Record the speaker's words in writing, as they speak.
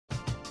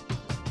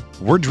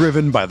We're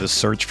driven by the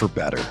search for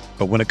better.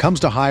 But when it comes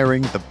to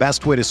hiring, the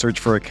best way to search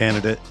for a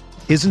candidate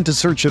isn't to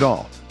search at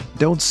all.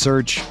 Don't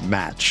search,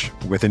 match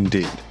with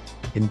Indeed.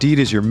 Indeed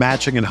is your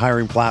matching and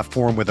hiring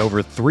platform with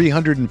over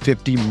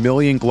 350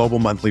 million global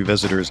monthly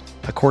visitors,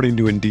 according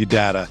to Indeed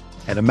data,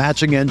 and a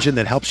matching engine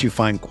that helps you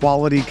find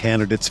quality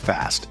candidates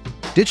fast.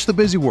 Ditch the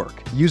busy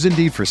work. Use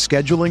Indeed for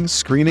scheduling,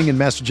 screening, and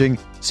messaging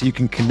so you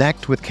can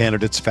connect with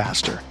candidates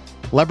faster.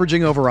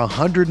 Leveraging over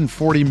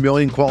 140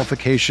 million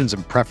qualifications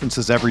and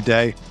preferences every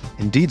day,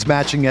 Indeed's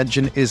matching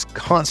engine is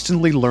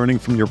constantly learning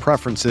from your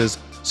preferences,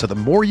 so the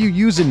more you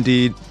use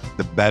Indeed,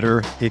 the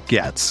better it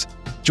gets.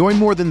 Join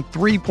more than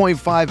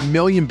 3.5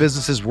 million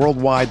businesses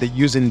worldwide that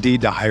use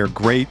Indeed to hire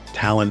great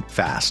talent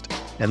fast.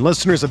 And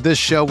listeners of this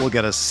show will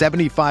get a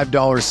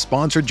 $75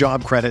 sponsored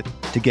job credit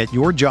to get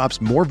your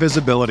jobs more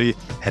visibility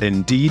at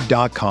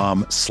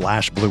Indeed.com/Blue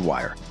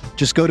Wire.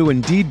 Just go to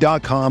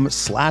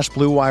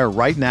Indeed.com/Blue Wire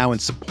right now and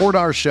support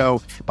our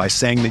show by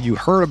saying that you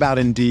heard about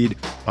Indeed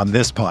on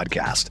this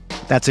podcast.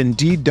 That's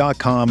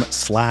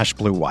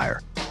Indeed.com/Blue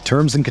Wire.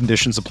 Terms and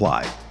conditions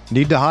apply.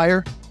 Need to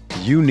hire?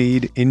 You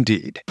need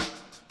Indeed.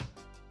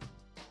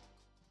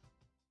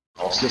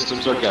 All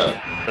systems are go.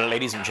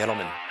 Ladies and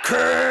gentlemen,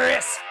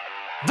 Chris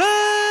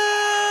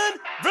Van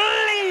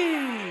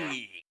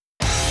Vliet!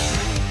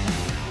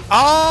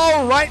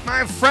 All right,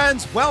 my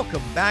friends,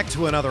 welcome back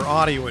to another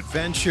audio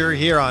adventure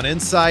here on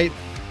Insight.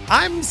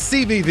 I'm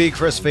CVV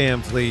Chris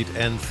Van Vliet,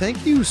 and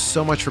thank you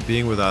so much for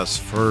being with us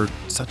for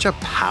such a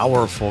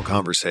powerful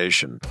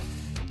conversation.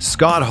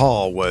 Scott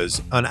Hall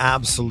was an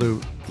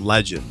absolute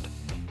legend,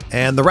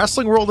 and the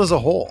wrestling world as a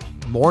whole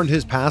mourned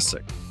his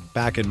passing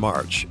back in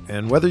March.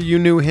 And whether you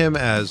knew him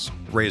as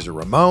Razor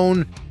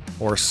Ramon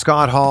or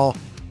Scott Hall,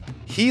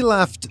 he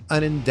left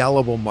an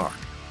indelible mark,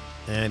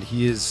 and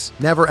he is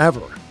never,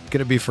 ever going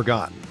to be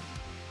forgotten.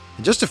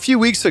 And just a few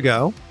weeks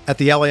ago at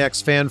the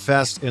LAX Fan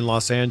Fest in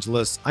Los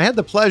Angeles, I had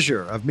the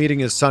pleasure of meeting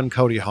his son,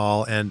 Cody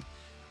Hall, and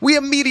we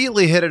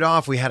immediately hit it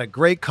off. We had a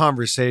great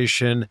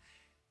conversation,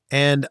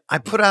 and I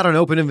put out an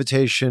open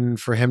invitation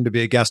for him to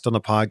be a guest on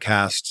the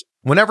podcast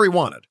whenever he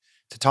wanted,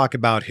 to talk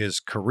about his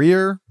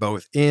career,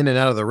 both in and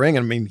out of the ring.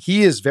 I mean,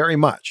 he is very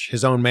much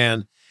his own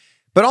man,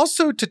 but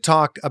also to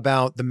talk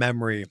about the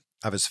memory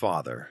of his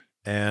father.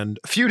 And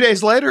a few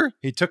days later,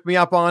 he took me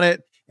up on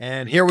it,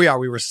 and here we are.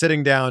 We were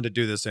sitting down to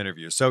do this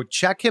interview. So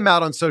check him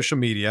out on social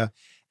media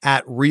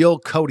at Real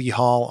Cody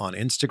Hall on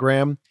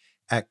Instagram,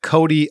 at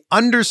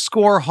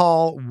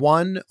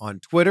Cody_Hall1 on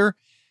Twitter.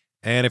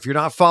 And if you're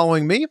not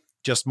following me,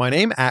 just my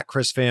name, at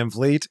Chris Van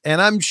Vliet.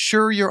 And I'm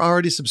sure you're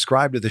already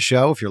subscribed to the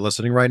show if you're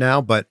listening right now,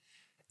 but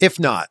if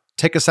not,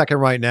 take a second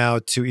right now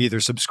to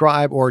either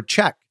subscribe or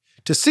check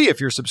to see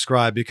if you're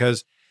subscribed,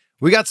 because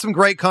we got some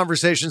great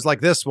conversations like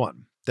this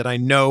one that I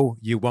know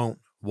you won't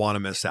want to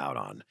miss out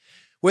on.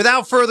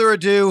 Without further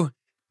ado,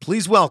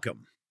 please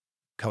welcome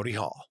Cody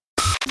Hall.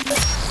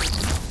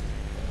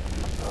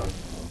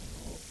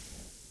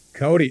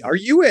 Cody, are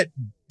you at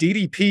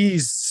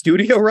DDP's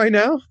studio right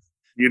now?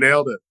 You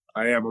nailed it.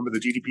 I am. I'm at the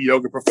DDP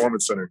Yoga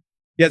Performance Center.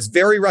 Yeah, it's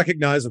very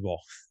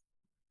recognizable.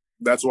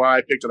 That's why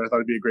I picked it. I thought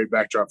it'd be a great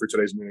backdrop for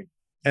today's meeting.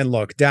 And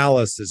look,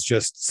 Dallas is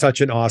just such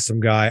an awesome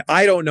guy.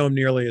 I don't know him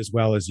nearly as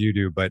well as you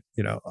do, but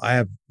I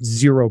have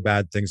zero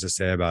bad things to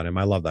say about him.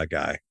 I love that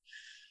guy.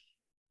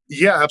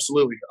 Yeah,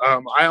 absolutely.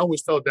 I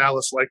always tell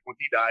Dallas, like, when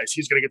he dies,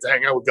 he's going to get to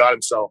hang out with God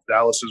himself.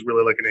 Dallas is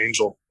really like an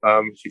angel.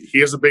 He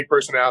has a big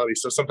personality,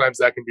 so sometimes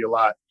that can be a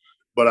lot.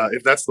 But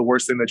if that's the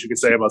worst thing that you can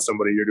say about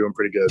somebody, you're doing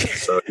pretty good.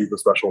 So he's a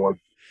special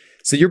one.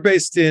 So you're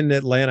based in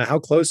Atlanta. How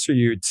close are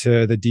you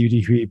to the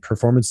DDP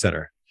Performance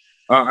Center?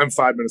 I'm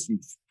 5 minutes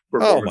from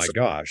Oh my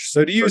gosh.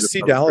 So do you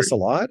see Dallas a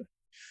lot?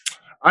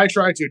 I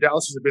try to.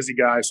 Dallas is a busy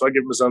guy, so I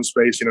give him his own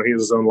space. He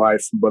has his own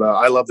life. But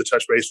I love to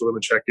touch base with him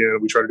and check in.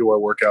 We try to do our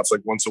workouts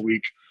like once a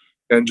week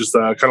and just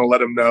kind of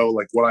let him know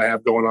like what I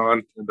have going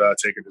on and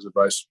taking his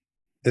advice.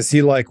 Is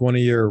he like one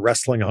of your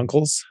wrestling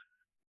uncles?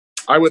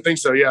 I would think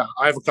so, yeah.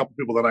 I have a couple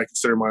people that I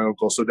consider my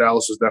uncle, so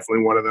Dallas is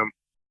definitely one of them.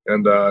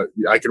 And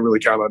I can really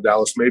count on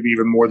Dallas, maybe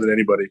even more than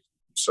anybody.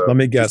 So let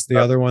me guess. The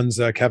other one's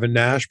Kevin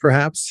Nash,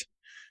 perhaps?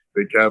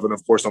 Big Kevin,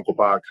 of course, Uncle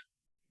Pac.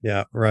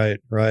 Yeah, right.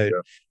 Yeah.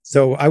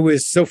 So I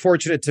was so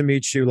fortunate to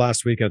meet you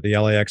last week at the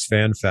LAX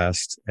Fan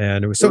Fest,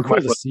 and it was so cool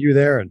to see you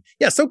there. And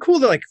yeah, so cool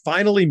to like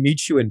finally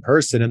meet you in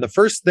person. And the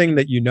first thing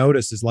that you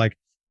notice is like,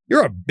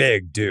 you're a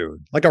big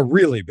dude, like a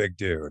really big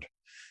dude.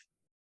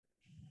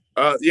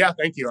 Yeah,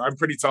 thank you. I'm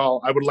pretty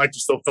tall. I would like to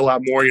still fill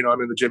out more. You know,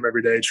 I'm in the gym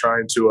every day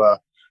trying to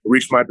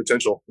reach my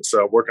potential.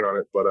 So working on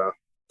it, but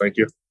thank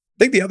you.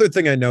 I think the other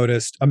thing I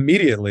noticed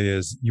immediately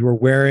is you were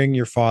wearing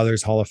your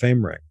father's Hall of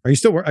Fame ring. Are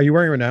you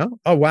wearing it now?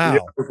 Oh, wow. Yeah,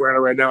 I'm wearing it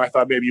right now. I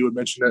thought maybe you would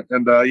mention it.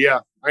 And yeah,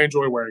 I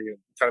enjoy wearing it.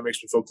 It kind of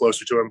makes me feel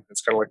closer to him.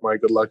 It's kind of like my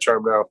good luck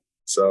charm now.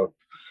 So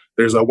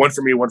there's one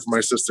for me, one for my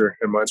sister,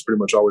 and mine's pretty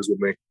much always with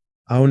me.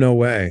 Oh, no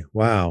way.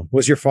 Wow.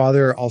 Was your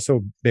father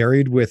also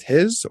buried with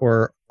his,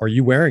 or are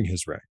you wearing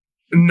his ring?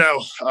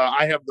 No,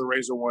 I have the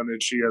Razor one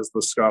and she has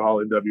the Scott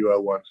Hall NWO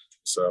one.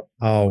 So.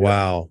 Oh,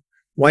 wow.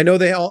 Well, I know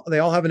they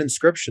all have an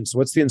inscription. So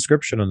what's the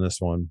inscription on this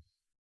one?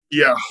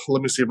 Yeah,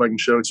 let me see if I can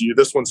show it to you.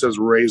 This one says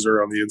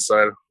Razor on the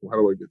inside. How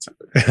do I get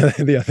to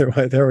it? The other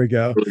way. There we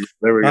go.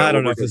 There we go. I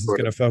don't know if this is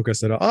going to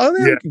focus at all. Oh,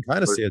 there, yeah, we can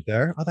kind of see it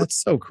there. Oh,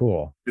 that's so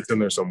cool. It's in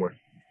there somewhere.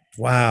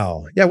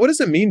 Wow. Yeah. What does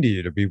it mean to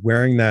you to be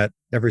wearing that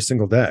every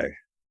single day?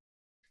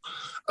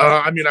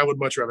 I mean, I would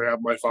much rather have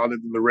my father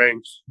than the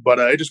ring, but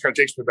it just kind of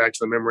takes me back to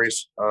the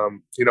memories.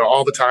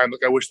 All the time.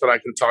 Like, I wish that I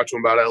could have talked to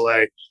him about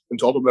LA and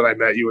told him that I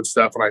met you and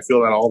stuff, and I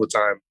feel that all the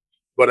time.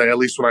 But at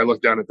least when I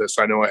look down at this,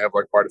 I know I have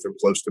like part of him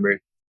close to me.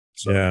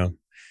 So yeah,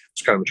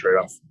 it's kind of a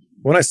trade-off.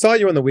 When I saw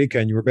you on the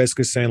weekend, you were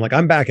basically saying like,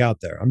 I'm back out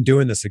there. I'm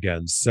doing this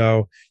again.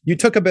 So you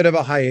took a bit of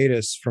a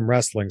hiatus from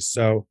wrestling.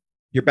 So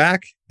you're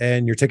back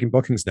and you're taking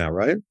bookings now,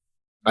 right?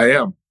 I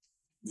am.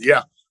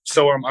 Yeah.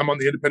 So I'm on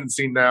the independent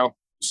scene now.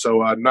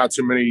 So not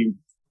too many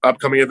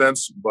upcoming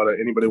events, but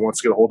anybody wants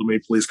to get a hold of me,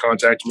 please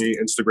contact me,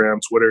 Instagram,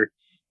 Twitter,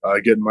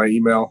 get in my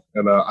email.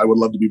 And I would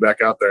love to be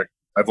back out there.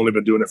 I've only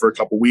been doing it for a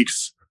couple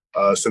weeks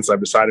since I've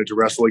decided to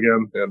wrestle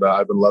again. And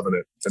I've been loving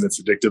it. And it's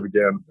addictive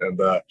again.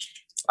 And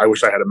I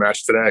wish I had a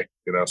match today,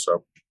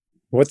 so.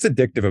 What's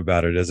addictive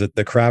about it? Is it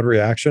the crowd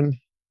reaction?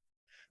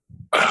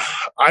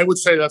 I would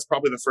say that's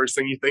probably the first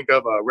thing you think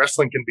of.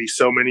 Wrestling can be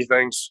so many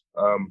things.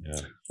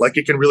 Like,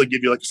 it can really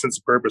give you like a sense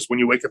of purpose when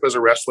you wake up as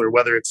a wrestler,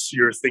 whether it's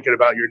you're thinking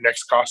about your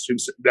next costume,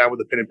 sitting down with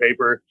a pen and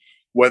paper,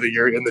 whether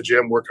you're in the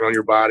gym working on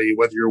your body,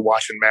 whether you're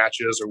watching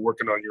matches or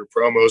working on your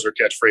promos or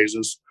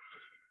catchphrases.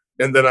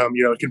 And then,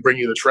 it can bring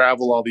you the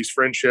travel, all these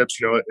friendships.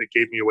 It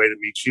gave me a way to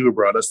meet you. It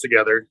brought us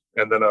together.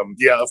 And then,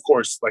 of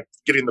course, like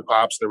getting the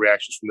pops and the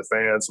reactions from the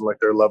fans and like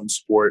their love and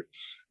support.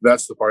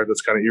 That's the part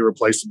that's kind of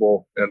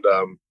irreplaceable. And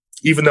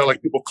even though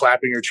like people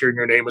clapping or cheering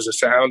your name as a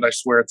sound, I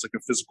swear it's like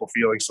a physical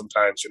feeling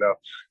sometimes.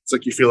 It's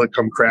like you feel it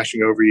come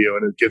crashing over you,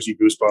 and it gives you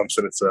goosebumps,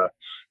 and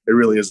it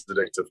really is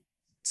addictive.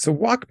 So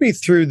walk me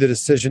through the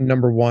decision,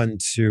 number one,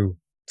 to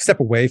step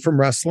away from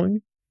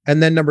wrestling.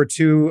 And then number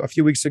two, a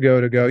few weeks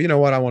ago, to go, you know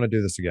what, I want to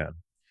do this again.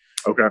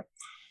 Okay.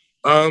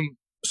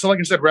 So like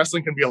I said,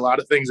 wrestling can be a lot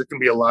of things. It can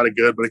be a lot of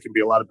good, but it can be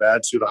a lot of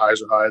bad too. The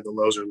highs are high, the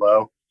lows are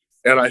low.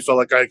 And I felt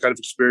like I kind of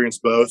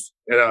experienced both.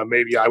 And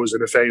maybe I was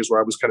in a phase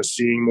where I was kind of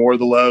seeing more of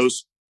the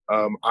lows.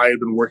 I had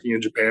been working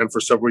in Japan for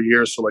several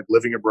years. So like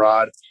living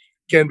abroad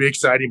can be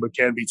exciting, but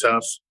can be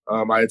tough.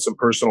 I had some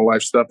personal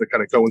life stuff that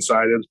kind of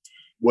coincided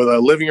with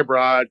living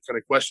abroad, kind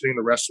of questioning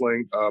the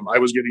wrestling. I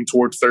was getting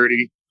toward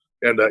 30.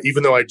 And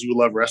even though I do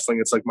love wrestling,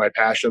 it's like my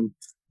passion.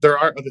 There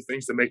are other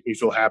things that make me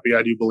feel happy.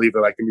 I do believe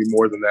that I can be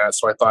more than that.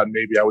 So I thought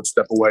maybe I would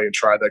step away and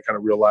try that kind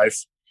of real life.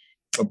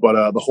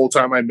 But the whole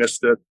time I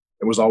missed it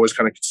and was always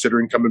kind of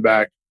considering coming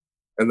back.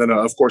 And then,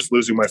 of course,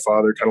 losing my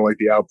father, kind of like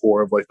the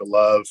outpour of like the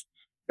love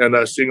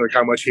and seeing like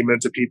how much he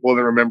meant to people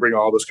and remembering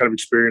all this kind of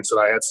experience that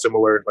I had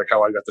similar, like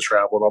how I got to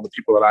travel and all the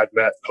people that I've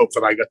met, hope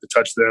that I got to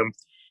touch them.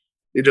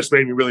 It just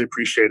made me really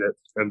appreciate it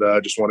and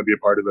just want to be a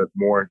part of it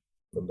more.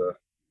 And,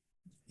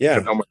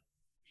 yeah.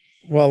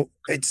 Well,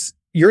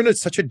 you're in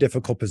such a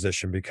difficult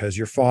position because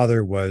your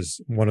father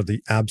was one of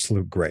the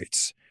absolute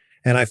greats.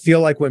 And I feel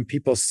like when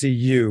people see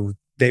you,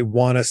 they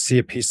want to see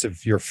a piece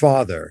of your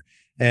father.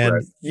 And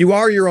right. You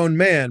are your own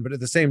man, but at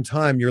the same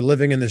time, you're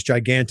living in this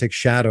gigantic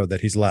shadow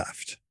that he's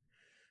left.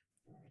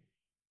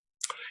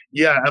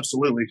 Yeah,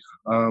 absolutely.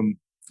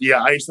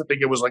 I used to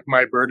think it was like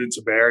my burden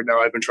to bear.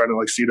 Now I've been trying to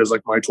like see it as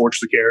like my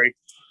torch to carry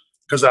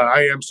because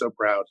I am so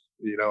proud.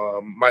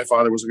 My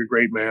father was like a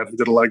great man who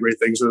did a lot of great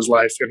things in his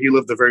life, and he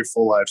lived a very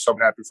full life. So I'm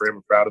happy for him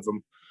and proud of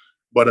him.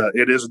 But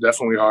it is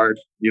definitely hard.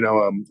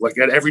 Like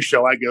at every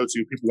show I go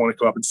to, people want to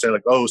come up and say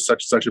like, oh,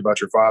 such and such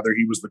about your father.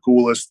 He was the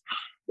coolest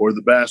or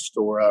the best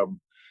or,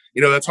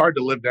 that's hard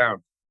to live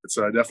down. It's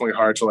definitely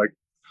hard to like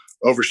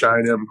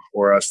overshine him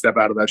or step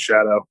out of that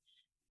shadow.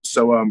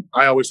 So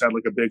I always had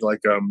like a big like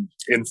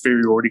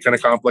inferiority kind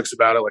of complex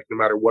about it. Like no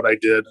matter what I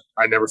did,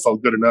 I never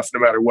felt good enough. No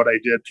matter what I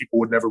did, people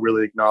would never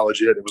really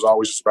acknowledge it. It was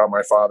always just about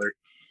my father.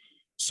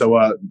 So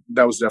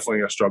that was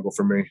definitely a struggle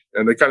for me,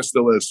 and it kind of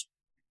still is.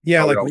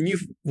 Yeah, like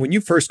when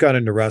you first got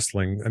into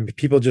wrestling, I mean,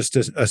 people just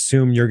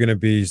assume you're going to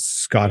be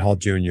Scott Hall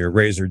Jr.,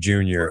 Razor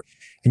Jr.,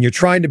 and you're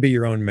trying to be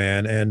your own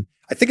man. And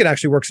I think it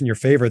actually works in your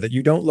favor that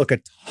you don't look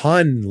a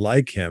ton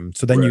like him,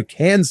 so then right. You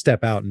can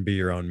step out and be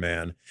your own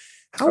man.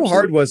 How Absolutely.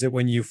 Hard was it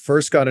when you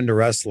first got into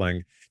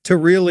wrestling to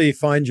really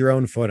find your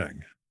own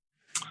footing?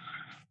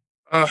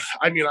 I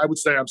would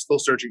say I'm still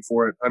searching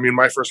for it. I mean,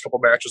 my first couple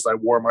matches, I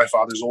wore my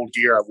father's old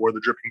gear. I wore the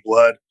dripping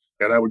blood,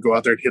 and I would go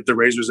out there and hit the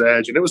razor's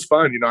edge, and it was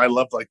fun. I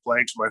loved like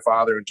playing to my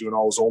father and doing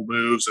all his old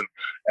moves and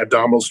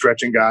abdominal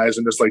stretching guys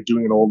and just like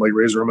doing an old like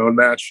Razor Ramon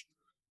match.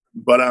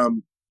 But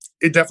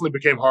it definitely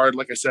became hard.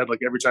 Like I said,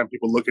 like every time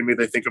people look at me,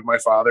 they think of my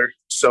father.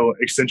 So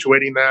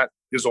accentuating that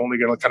is only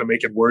going to kind of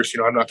make it worse.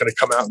 I'm not going to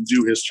come out and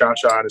do his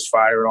cha-cha and his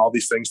fire and all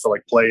these things to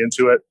like play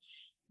into it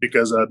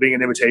because being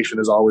an imitation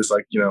is always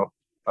like,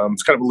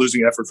 it's kind of a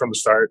losing effort from the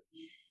start.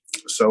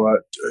 So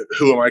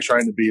who am I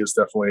trying to be is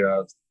definitely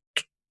up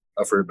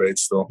for debate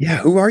still. Yeah.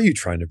 Who are you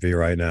trying to be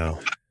right now?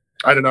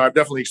 I don't know. I've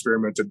definitely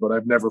experimented, but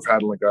I've never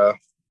had like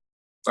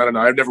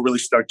I've never really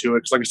stuck to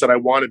it. Cause like I said, I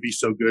want to be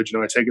so good.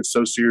 I take it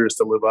so serious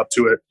to live up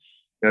to it.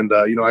 And,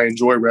 I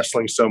enjoy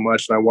wrestling so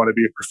much and I want to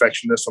be a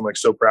perfectionist. I'm like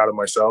so proud of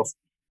myself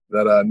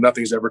that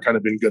nothing's ever kind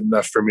of been good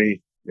enough for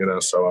me,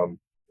 So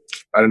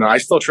I don't know. I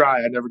still try.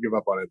 I never give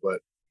up on it, but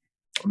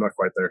I'm not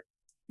quite there.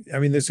 I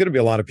mean, there's going to be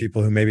a lot of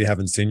people who maybe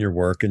haven't seen your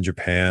work in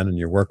Japan and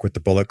your work with the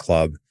Bullet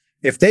Club.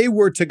 If they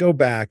were to go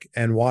back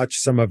and watch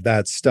some of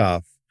that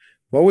stuff,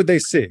 what would they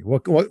see?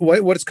 What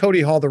does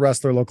Cody Hall, the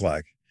wrestler, look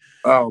like?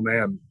 Oh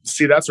man,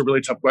 see, that's a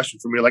really tough question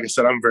for me. Like I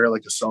said, I'm very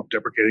like a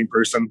self-deprecating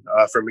person.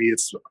 For me,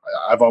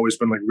 I've always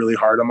been like really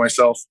hard on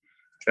myself.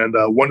 And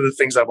one of the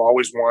things I've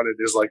always wanted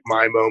is like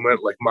my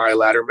moment, like my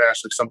ladder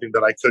match, like something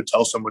that I could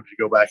tell someone to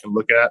go back and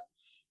look at.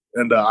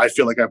 And I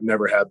feel like I've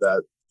never had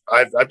that.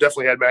 I've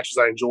definitely had matches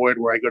I enjoyed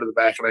where I go to the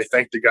back and I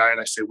thank the guy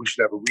and I say, we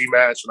should have a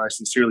rematch. And I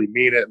sincerely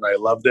mean it. And I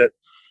loved it,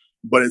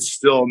 but it's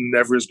still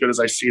never as good as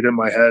I see it in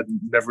my head.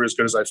 Never as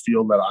good as I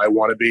feel that I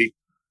want to be.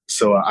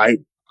 So I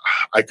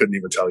couldn't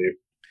even tell you.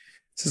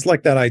 This is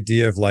like that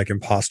idea of like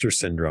imposter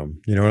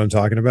syndrome. You know what I'm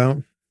talking about?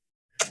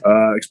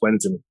 Explain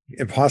it to me.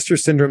 Imposter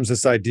syndrome is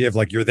this idea of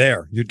like, you're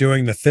there, you're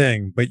doing the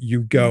thing, but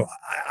you go,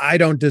 I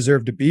don't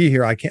deserve to be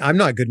here. I'm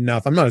not good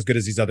enough. I'm not as good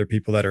as these other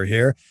people that are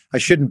here. I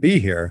shouldn't be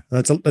here.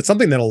 That's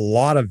something that a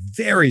lot of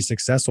very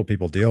successful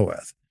people deal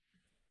with.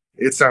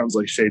 It sounds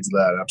like shades of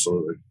that.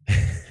 Absolutely.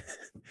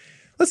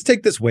 Let's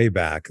take this way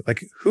back.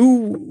 Like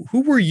who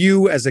were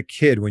you as a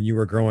kid when you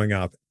were growing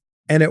up?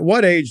 And at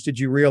what age did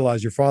you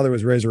realize your father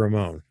was Razor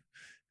Ramon?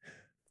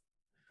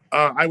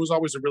 I was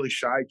always a really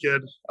shy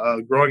kid.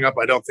 Growing up,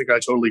 I don't think I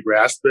totally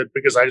grasped it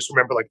because I just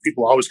remember like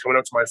people always coming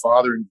up to my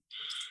father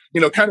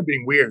and, kind of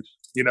being weird,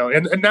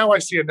 and now I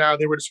see it now.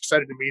 They were just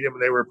excited to meet him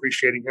and they were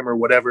appreciating him or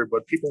whatever,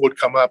 but people would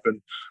come up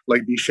and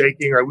like be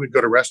shaking, or we'd go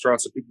to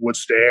restaurants and people would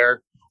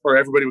stare, or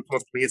everybody would come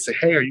up to me and say,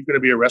 hey, are you going to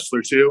be a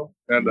wrestler too?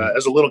 And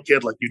as a little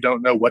kid, like you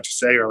don't know what to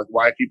say or like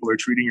why people are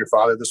treating your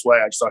father this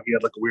way. I just thought he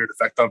had like a weird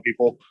effect on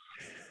people.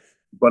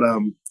 But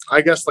I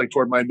guess like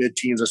toward my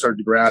mid-teens, I started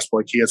to grasp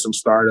like he had some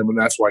stardom, and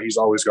that's why he's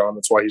always gone.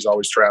 That's why he's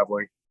always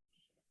traveling.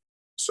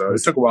 So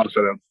it took a while to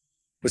fit in.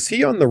 Was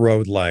he on the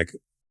road like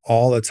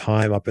all the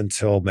time up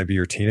until maybe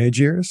your teenage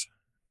years?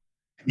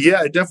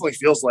 Yeah, it definitely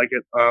feels like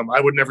it. I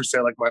would never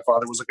say like my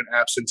father was like an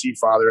absentee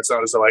father. It's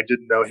not as though I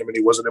didn't know him and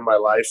he wasn't in my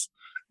life,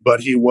 but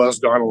he was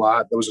gone a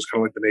lot. That was just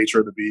kind of like the nature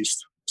of the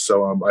beast.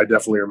 So I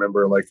definitely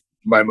remember like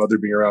my mother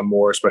being around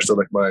more, especially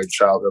like my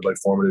childhood, like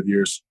formative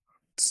years.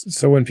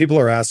 So when people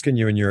are asking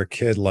you and you're a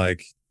kid,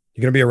 like,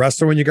 you're going to be a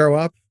wrestler when you grow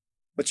up?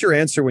 What's your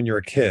answer when you're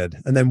a kid?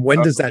 And then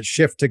when does that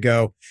shift to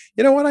go,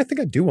 you know what? I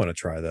think I do want to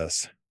try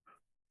this.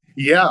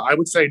 Yeah, I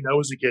would say no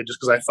as a kid, just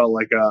because I felt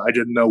like I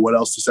didn't know what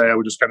else to say. I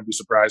would just kind of be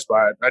surprised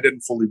by it. I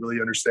didn't fully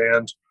really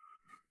understand.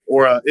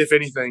 Or if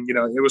anything,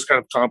 it was kind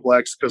of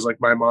complex because like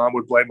my mom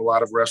would blame a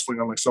lot of wrestling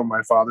on like some of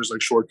my father's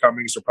like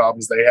shortcomings or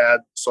problems they had.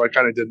 So I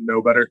kind of didn't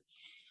know better.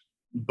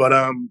 But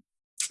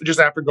just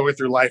after going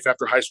through life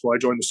after high school, I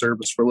joined the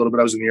service for a little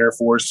bit. I was in the Air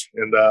Force,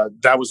 and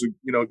that was a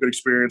good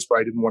experience, but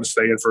I didn't want to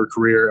stay in for a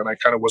career, and I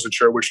kind of wasn't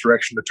sure which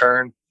direction to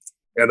turn.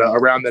 And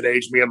around that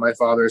age, me and my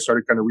father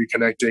started kind of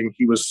reconnecting.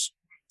 He was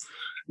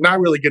not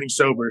really getting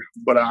sober,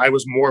 but I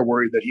was more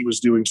worried that he was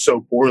doing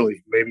so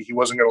poorly. Maybe he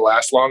wasn't going to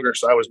last longer,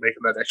 so I was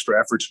making that extra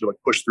effort to like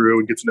push through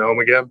and get to know him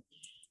again.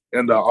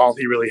 And all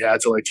he really had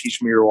to like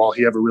teach me, or all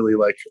he ever really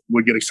like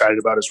would get excited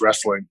about, is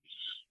wrestling.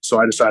 So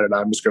I decided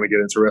I'm just going to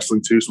get into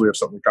wrestling too, so we have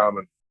something in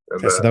common. And,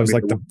 so that was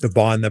like the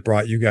bond that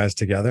brought you guys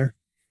together?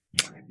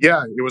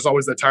 Yeah, it was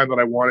always the time that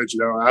I wanted,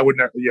 I would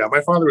never, my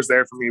father was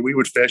there for me. We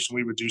would fish and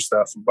we would do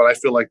stuff. But I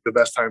feel like the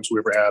best times we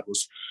ever had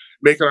was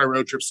making our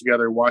road trips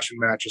together, watching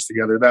matches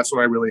together. That's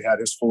when I really had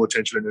his full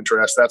attention and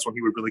interest. That's when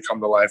he would really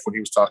come to life, when he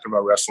was talking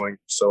about wrestling.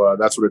 So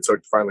that's what it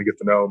took to finally get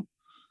to know him.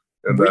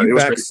 And it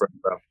was great for him,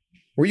 though.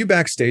 Were you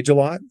backstage a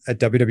lot at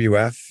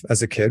WWF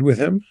as a kid with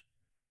him?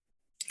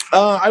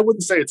 I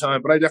wouldn't say a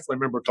ton, but I definitely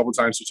remember a couple of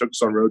times he took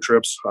us on road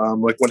trips.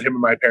 Like when him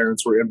and my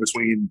parents were in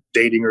between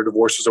dating or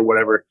divorces or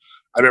whatever.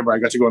 I remember I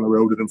got to go on the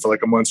road with him for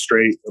like a month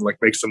straight and like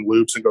make some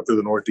loops and go through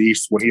the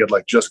Northeast when he had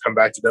like just come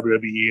back to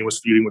WWE and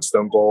was feuding with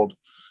Stone Cold.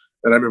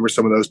 And I remember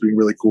some of those being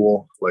really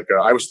cool. Like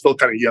I was still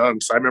kind of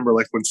young, so I remember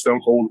like when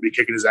Stone Cold would be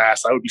kicking his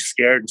ass, I would be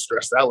scared and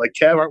stressed out. Like,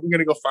 Kev, aren't we going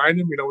to go find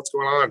him? What's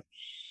going on?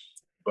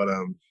 But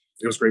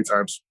it was great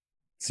times.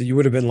 So you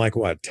would have been like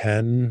what,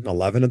 10,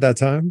 11 at that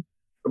time?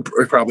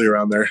 Probably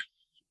around there.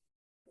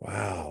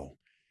 Wow.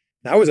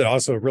 That was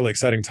also a really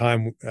exciting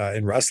time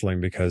in wrestling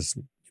because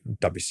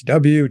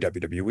WCW,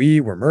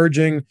 WWE were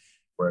merging.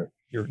 Right.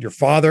 Your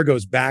father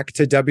goes back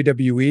to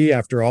WWE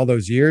after all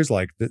those years.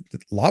 Like a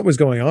lot was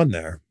going on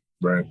there.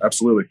 Right.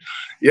 Absolutely.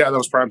 Yeah, that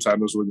was prime time.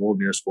 Those were the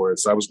golden years for it.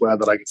 So I was glad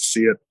that I could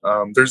see it.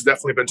 There's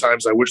definitely been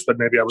times I wish that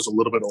maybe I was a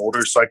little bit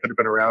older so I could have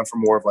been around for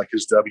more of like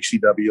his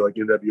WCW, like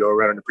NWO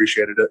run, and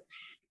appreciated it.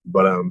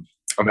 But I'm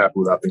happy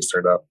with how things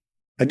turned out.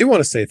 I do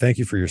want to say thank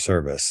you for your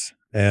service.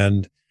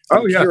 And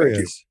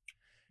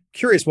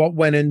curious what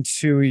went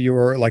into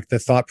your like the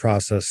thought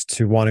process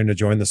to wanting to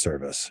join the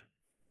service?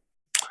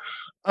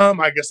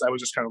 I guess I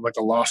was just kind of like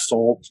a lost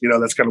soul.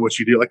 That's kind of what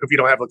you do. Like if you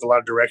don't have like a lot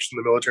of direction,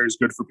 the military is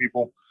good for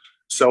people.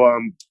 So,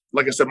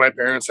 like I said, my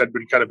parents had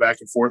been kind of back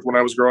and forth when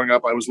I was growing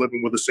up. I was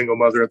living with a single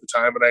mother at the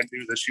time, and I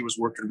knew that she was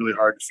working really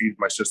hard to feed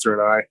my sister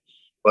and I.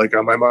 Like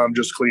my mom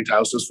just cleaned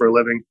houses for a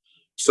living.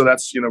 So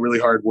that's, really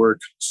hard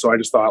work. So I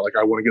just thought like,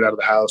 I want to get out of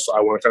the house.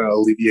 I want to kind of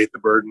alleviate the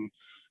burden.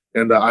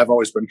 And I've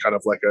always been kind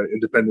of like an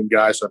independent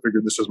guy. So I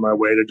figured this is my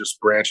way to just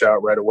branch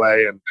out right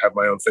away and have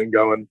my own thing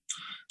going.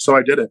 So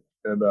I did it.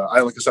 And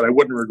like I said, I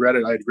wouldn't regret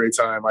it. I had a great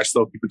time. I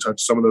still keep in touch with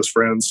some of those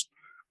friends.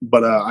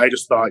 But I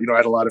just thought, I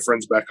had a lot of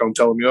friends back home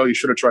telling me, oh, you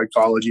should have tried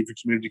college, even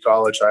community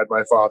college. I had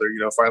my father,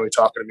 finally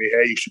talking to me,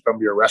 hey, you should come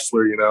be a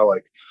wrestler,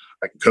 like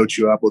I can coach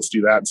you up. Let's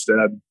do that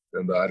instead.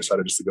 And I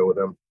decided just to go with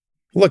him.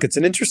 Look, it's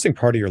an interesting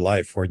part of your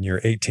life when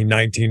you're 18,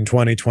 19,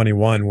 20,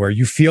 21, where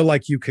you feel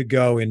like you could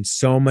go in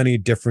so many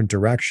different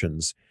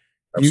directions.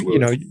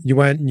 You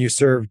went and you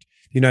served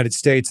the United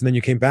States, and then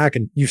you came back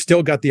and you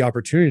still got the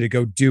opportunity to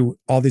go do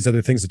all these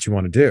other things that you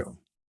want to do.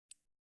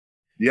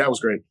 Yeah, it was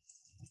great.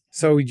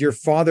 So your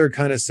father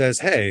kind of says,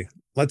 hey,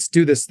 let's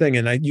do this thing.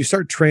 And you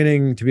start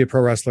training to be a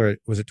pro wrestler.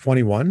 Was it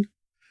 21?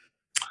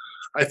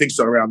 I think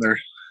so, around there.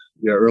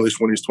 Yeah, early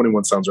 20s,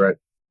 21 sounds right.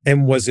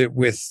 And was it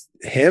with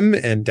him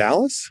and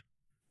Dallas?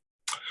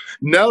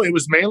 No, it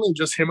was mainly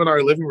just him in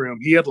our living room.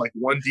 He had like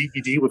one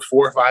DVD with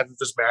 4 or 5 of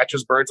his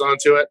matches burnt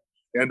onto it.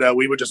 And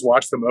we would just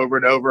watch them over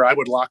and over. I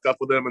would lock up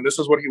with him. And this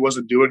is when he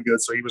wasn't doing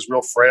good. So he was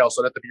real frail.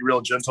 So I'd have to be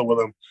real gentle with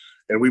him.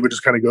 And we would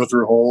just kind of go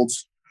through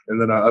holds. And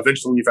then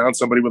eventually we found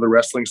somebody with a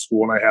wrestling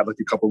school. And I had like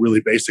a couple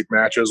really basic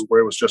matches where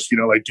it was just,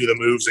 like do the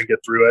moves and get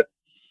through it.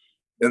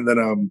 And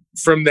then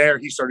from there,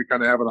 he started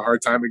kind of having a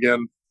hard time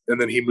again. And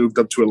then he moved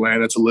up to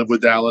Atlanta to live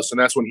with Dallas. And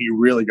that's when he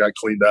really got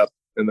cleaned up.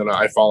 And then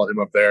I followed him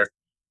up there.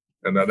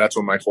 And that's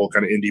when my whole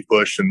kind of indie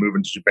push and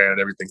moving to Japan and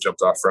everything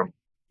jumped off from.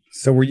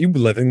 So were you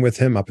living with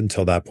him up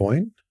until that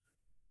point?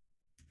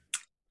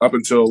 Up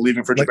until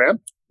leaving for Japan?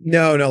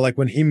 No. Like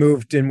when he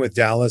moved in with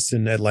Dallas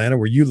in Atlanta,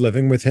 were you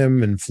living with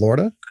him in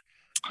Florida?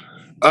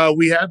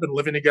 We had been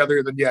living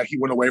together. Then, he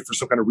went away for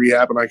some kind of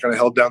rehab and I kind of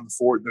held down the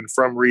fort. Then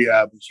from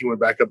rehab, he went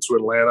back up to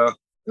Atlanta.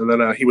 And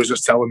then he was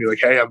just telling me like,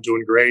 hey, I'm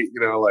doing great.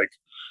 Like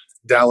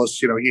Dallas,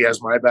 he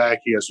has my back.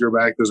 He has your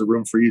back. There's a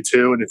room for you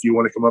too. And if you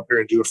want to come up here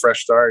and do a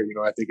fresh start,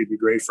 I think it'd be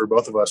great for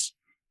both of us.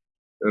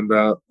 And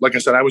like I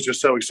said, I was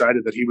just so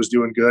excited that he was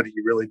doing good.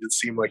 He really did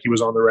seem like he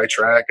was on the right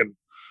track. And,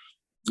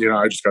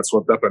 I just got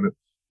swept up in it.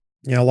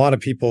 Yeah, a lot of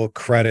people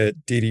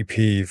credit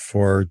DDP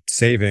for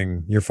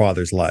saving your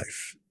father's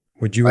life.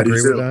 Would you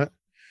agree with that?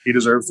 He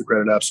deserves the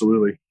credit,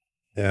 absolutely.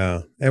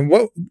 Yeah. And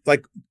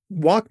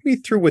walk me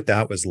through what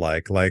that was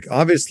like. Like,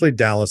 obviously,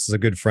 Dallas is a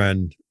good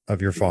friend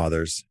of your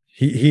father's.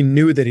 He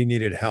knew that he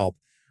needed help.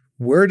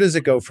 Where does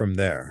it go from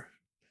there?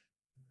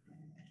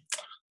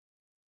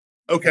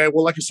 Okay,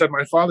 well, like I said,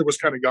 my father was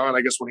kind of gone,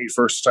 I guess, when he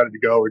first decided to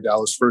go, or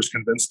Dallas first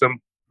convinced him.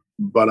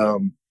 But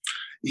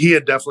he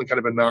had definitely kind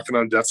of been knocking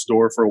on death's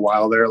door for a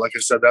while there. Like I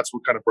said, that's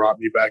what kind of brought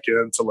me back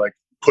in to like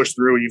push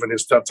through even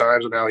his tough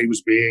times and how he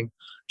was being,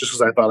 just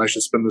because I thought I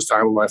should spend this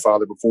time with my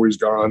father before he's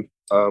gone.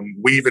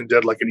 We even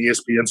did like an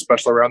ESPN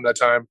special around that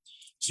time.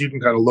 So you can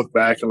kind of look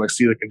back and like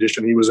see the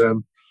condition he was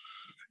in.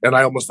 And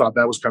I almost thought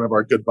that was kind of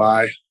our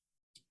goodbye.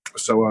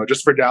 So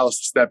just for Dallas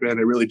to step in,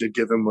 it really did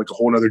give him like a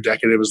whole other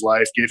decade of his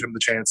life, gave him the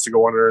chance to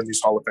go on and earn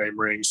these Hall of Fame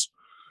rings.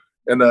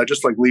 And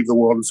just like leave the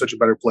world in such a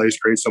better place,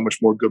 create so much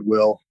more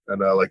goodwill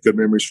and like good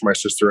memories for my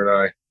sister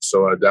and I.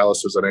 So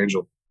Dallas is an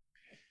angel.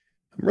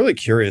 I'm really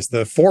curious.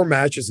 The 4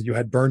 matches that you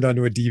had burned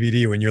onto a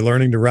DVD when you're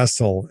learning to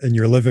wrestle in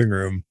your living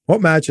room,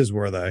 what matches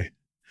were they?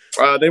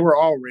 They were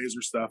all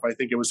Razor stuff. I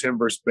think it was him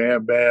versus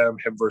Bam Bam,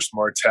 him versus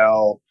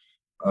Martel,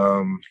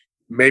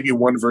 maybe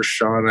one versus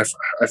Sean.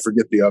 I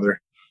forget the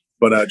other,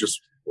 but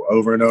just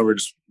over and over,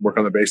 just work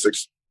on the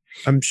basics.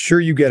 I'm sure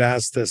you get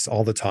asked this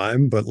all the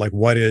time, but like,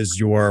 what is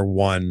your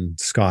one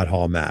Scott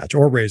Hall match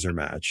or Razor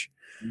match?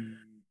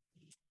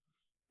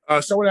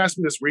 Someone asked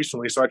me this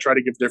recently, so I try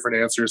to give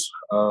different answers.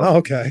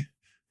 Okay.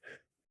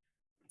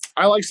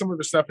 I like some of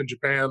the stuff in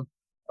Japan.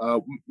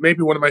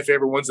 Maybe one of my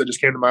favorite ones that just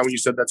came to mind when you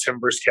said that's him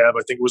versus Kev.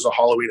 I think it was a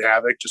Halloween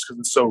Havoc, just because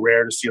it's so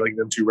rare to see like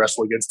them two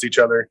wrestle against each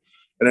other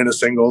and in a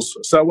singles.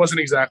 So it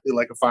wasn't exactly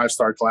like a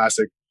 5-star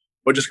classic,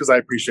 but just because I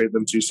appreciate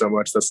them two so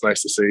much, that's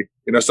nice to see.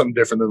 Something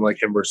different than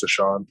like him versus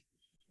Sean.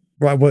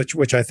 Right,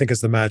 which I think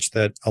is the match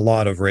that a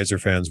lot of Razor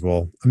fans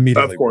will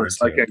immediately. Of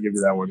course, I can't give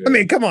you that one yet. I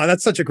mean, come on,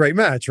 that's such a great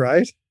match,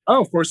 right? Oh,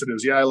 of course it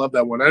is. Yeah, I love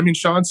that one. I mean,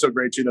 Sean's so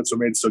great too. That's what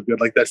made it so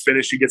good. Like that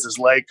finish, he gets his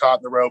leg caught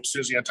in the rope. As soon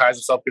as he unties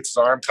himself, gets his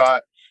arm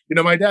caught.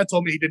 My dad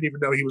told me he didn't even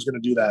know he was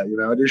going to do that.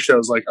 It just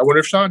shows like, I wonder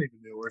if Sean even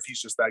knew or if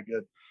he's just that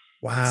good.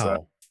 Wow.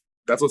 So,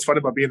 that's what's fun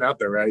about being out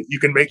there, right? You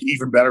can make it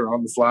even better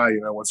on the fly,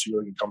 once you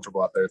really get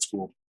comfortable out there. It's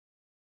cool.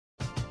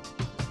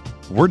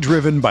 We're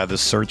driven by the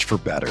search for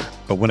better.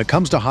 But when it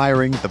comes to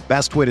hiring, the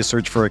best way to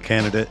search for a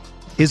candidate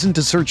isn't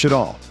to search at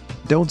all.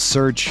 Don't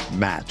search,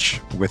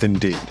 match with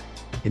Indeed.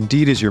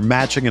 Indeed is your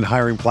matching and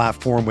hiring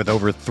platform with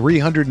over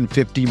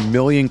 350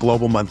 million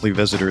global monthly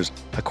visitors,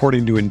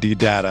 according to Indeed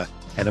data,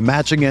 and a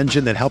matching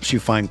engine that helps you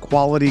find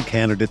quality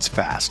candidates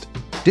fast.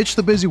 Ditch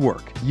the busy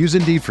work. Use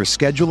Indeed for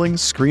scheduling,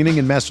 screening,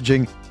 and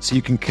messaging so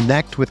you can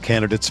connect with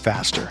candidates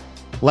faster.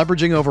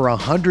 Leveraging over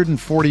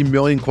 140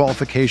 million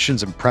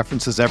qualifications and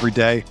preferences every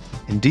day,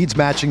 Indeed's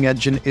matching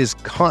engine is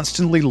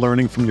constantly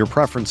learning from your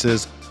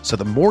preferences, so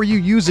the more you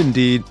use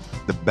Indeed,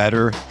 the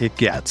better it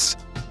gets.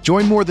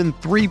 Join more than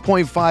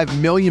 3.5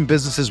 million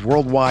businesses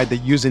worldwide that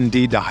use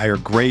Indeed to hire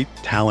great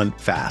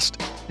talent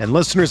fast. And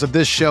listeners of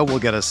this show will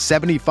get a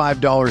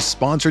 $75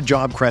 sponsored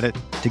job credit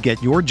to get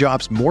your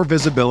jobs more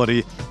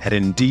visibility at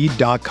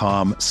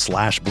Indeed.com/Blue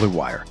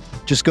Wire.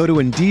 Just go to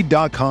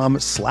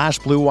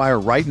Indeed.com/Blue Wire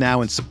right now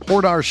and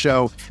support our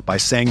show by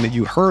saying that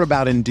you heard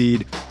about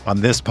Indeed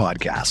on this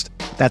podcast.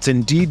 That's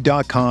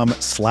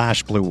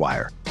Indeed.com/Blue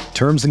Wire.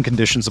 Terms and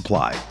conditions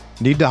apply.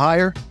 Need to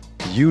hire?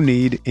 You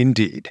need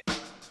Indeed.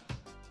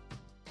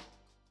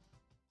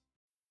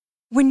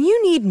 When you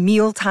need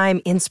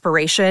mealtime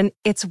inspiration,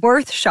 it's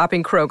worth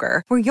shopping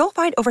Kroger, where you'll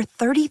find over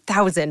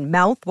 30,000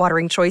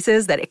 mouth-watering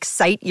choices that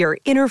excite your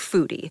inner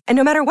foodie. And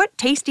no matter what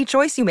tasty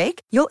choice you make,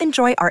 you'll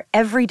enjoy our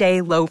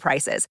everyday low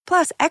prices,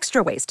 plus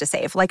extra ways to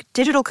save, like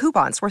digital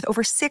coupons worth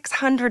over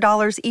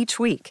 $600 each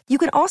week. You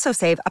can also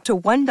save up to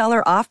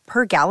 $1 off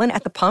per gallon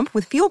at the pump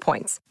with fuel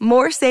points.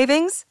 More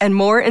savings and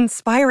more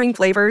inspiring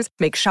flavors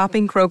make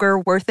shopping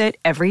Kroger worth it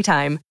every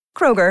time.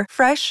 Kroger,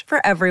 fresh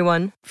for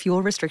everyone.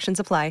 Fuel restrictions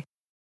apply.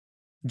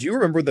 Do you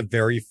remember the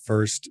very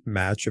first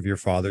match of your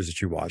father's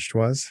that you watched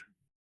was?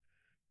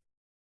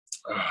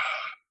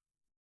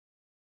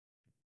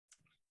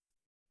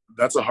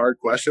 That's a hard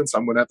question, so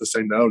I'm going to have to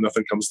say no.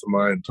 Nothing comes to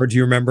mind. Or do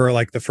you remember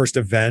like the first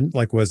event?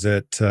 Like, was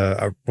it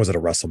a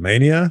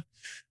WrestleMania?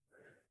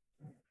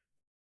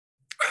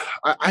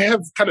 I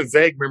have kind of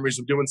vague memories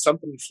of doing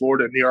something in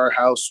Florida near our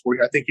house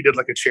where I think he did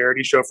like a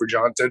charity show for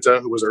John Tenta,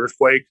 who was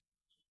Earthquake.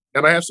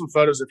 And I have some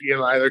photos of he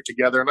and I are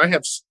together, and I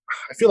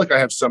feel like I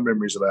have some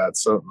memories of that,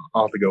 so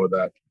I'll have to go with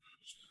that.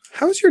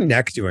 How's your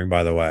neck doing,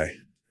 by the way?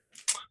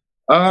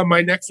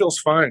 My neck feels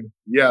fine.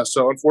 Yeah,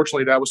 so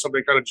unfortunately, that was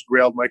something that kind of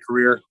derailed my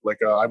career. Like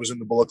I was in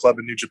the Bullet Club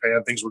in New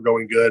Japan, things were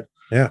going good.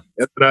 Yeah,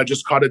 and then I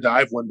just caught a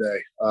dive one day,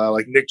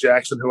 like Nick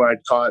Jackson, who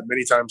I'd caught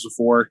many times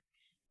before,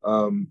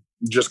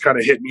 just kind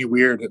of hit me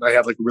weird, and I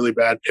had like a really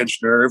bad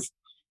pinched nerve.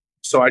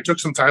 So I took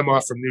some time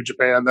off from New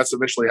Japan. That's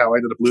eventually how I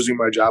ended up losing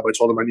my job. I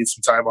told them I need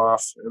some time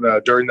off. And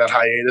during that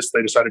hiatus,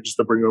 they decided just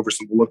to bring over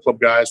some Bullet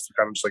Club guys to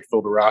kind of just like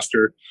fill the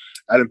roster.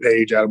 Adam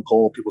Page, Adam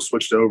Cole, people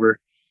switched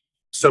over.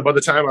 So by the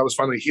time I was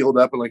finally healed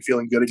up and like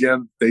feeling good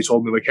again, they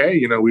told me like, hey,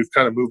 you know, we've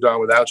kind of moved on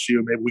without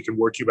you. Maybe we can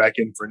work you back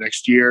in for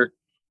next year.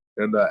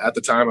 And at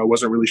the time, I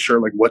wasn't really sure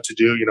like what to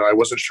do. You know, I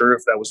wasn't sure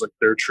if that was like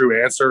their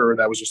true answer or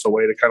that was just a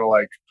way to kind of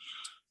like,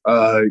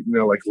 you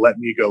know, like let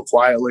me go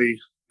quietly.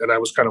 And I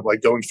was kind of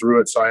like going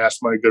through it. So I asked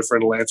my good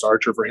friend Lance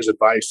Archer for his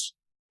advice.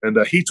 And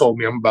he told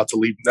me, I'm about to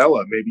leave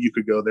Noah. Maybe you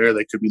could go there.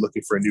 They could be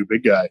looking for a new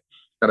big guy.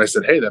 And I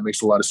said, hey, that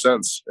makes a lot of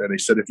sense. And he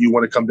said, if you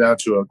want to come down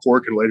to a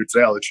Corkin later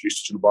today, I'll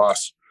introduce you to the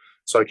boss.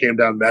 So I came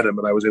down and met him,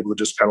 and I was able to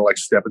just kind of like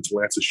step into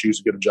Lance's shoes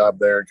and get a job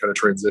there and kind of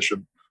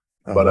transition.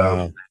 Oh, but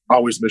wow. I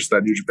always missed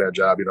that New Japan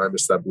job. You know, I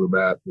missed that blue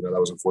mat. You know, that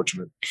was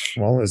unfortunate.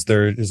 Well, is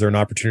there an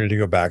opportunity to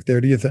go back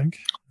there, do you think?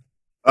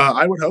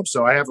 I would hope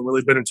so. I haven't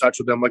really been in touch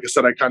with them. Like I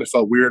said, I kind of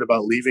felt weird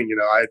about leaving. You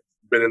know, I'd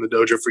been in the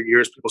dojo for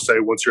years. People say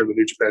once you're in the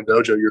New Japan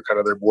dojo, you're kind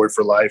of their boy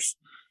for life.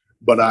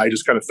 But I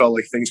just kind of felt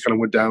like things kind of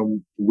went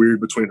down weird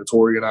between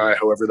Hattori and I,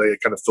 however they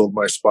kind of filled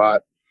my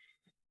spot.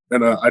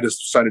 And I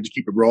just decided to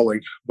keep it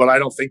rolling. But I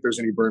don't think there's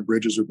any burned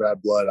bridges or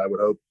bad blood, I would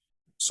hope.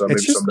 So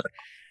maybe someday.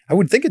 I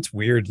would think it's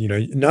weird. You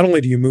know, not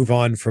only do you move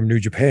on from New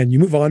Japan, you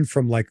move on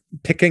from like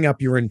picking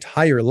up your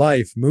entire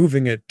life,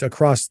 moving it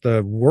across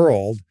the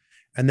world,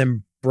 and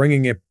then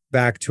bringing it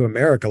back to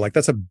America. Like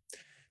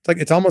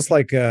it's almost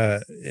like, you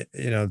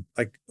know,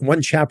 like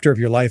one chapter of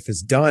your life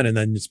is done and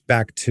then it's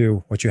back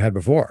to what you had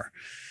before.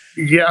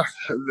 Yeah,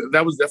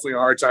 that was definitely a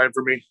hard time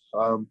for me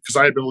because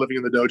I had been living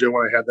in the dojo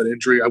when I had that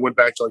injury. I went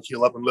back to like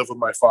heal up and live with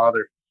my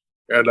father.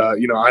 And,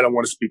 you know, I don't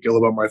want to speak ill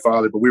about my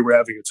father, but we were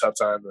having a tough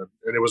time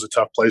and it was a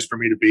tough place for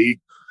me to be.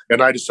 And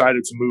I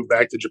decided to move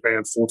back to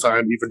Japan full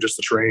time, even just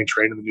to train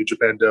in the New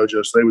Japan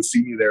dojo. So they would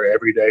see me there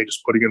every day,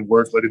 just putting in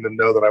work, letting them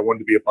know that I wanted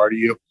to be a part of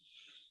you.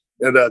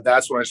 And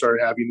that's when I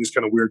started having these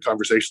kind of weird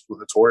conversations with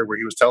Hattori where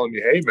he was telling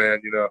me, hey, man,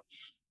 you know,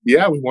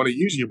 yeah, we want to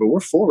use you, but we're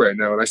full right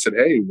now. And I said,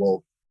 hey,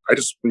 well, I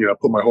just, you know,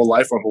 put my whole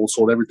life on hold,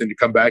 sold everything to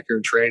come back here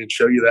and train and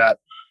show you that.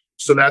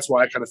 So that's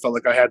why I kind of felt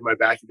like I had my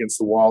back against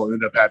the wall and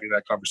ended up having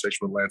that conversation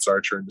with Lance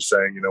Archer and just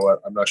saying, you know what,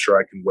 I'm not sure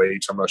I can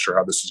wait. I'm not sure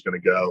how this is going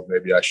to go.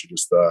 Maybe I should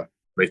just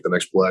make the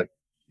next play.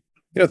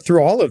 You know,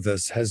 through all of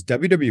this, has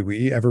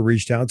WWE ever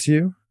reached out to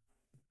you?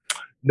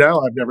 No,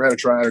 I've never had a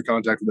tryout or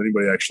contact with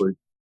anybody, actually.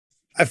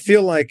 I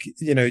feel like,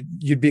 you know,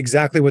 you'd be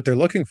exactly what they're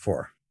looking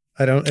for.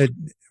 It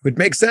would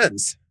make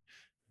sense.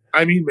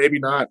 I mean, maybe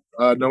not.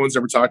 No one's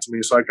ever talked to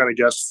me, so I kind of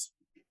guess.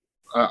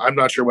 I'm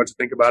not sure what to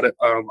think about it.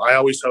 I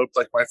always hoped,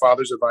 like, my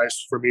father's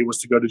advice for me was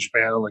to go to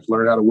Japan and, like,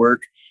 learn how to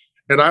work.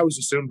 And I always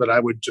assumed that I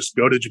would just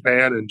go to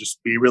Japan and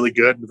just be really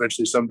good, and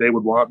eventually someday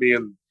would want me,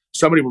 and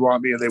somebody would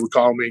want me, and they would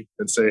call me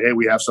and say, hey,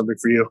 we have something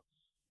for you.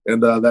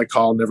 And that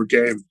call never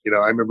came. You know,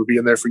 I remember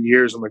being there for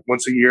years, and like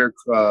once a year,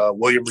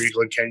 William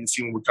Regal and Kenyon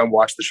Seaman would come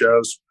watch the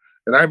shows.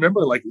 And I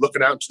remember like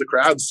looking out into the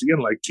crowd and seeing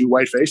like two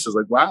white faces,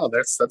 like, wow,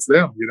 that's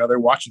them. You know, they're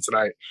watching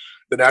tonight.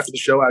 Then after the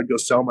show, I'd go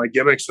sell my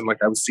gimmicks, and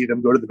like I would see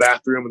them go to the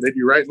bathroom, and they'd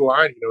be right in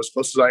line, you know, as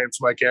close as I am to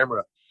my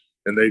camera.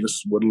 And they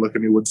just wouldn't look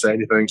at me, wouldn't say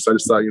anything. So I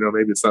just thought, you know,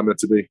 maybe it's not meant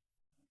to be.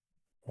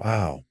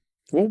 Wow.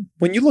 Well,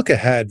 when you look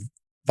ahead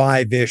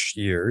 5-ish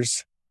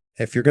years,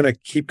 if you're going to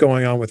keep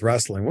going on with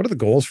wrestling, what are the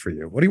goals for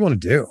you? What do you want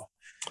to do?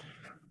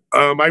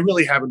 I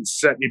really haven't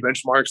set any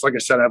benchmarks. Like I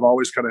said, I've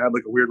always kind of had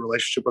like a weird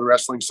relationship with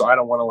wrestling, so I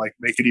don't want to like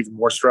make it even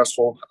more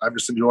stressful. I'm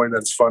just enjoying that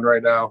it's fun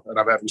right now, and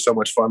I'm having so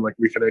much fun like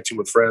reconnecting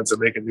with friends and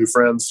making new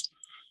friends.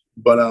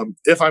 But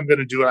if I'm going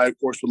to do it, I of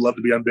course would love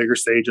to be on bigger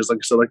stages. Like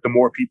I said, like the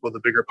more people,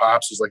 the bigger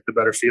pops is like the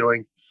better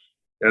feeling.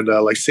 And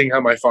like seeing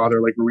how my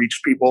father like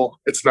reached people,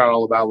 it's not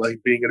all about like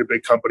being in a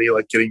big company,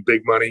 like getting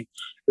big money.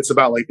 It's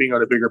about like being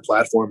on a bigger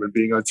platform and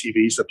being on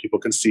TV so people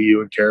can see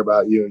you and care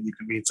about you and you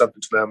can mean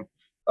something to them.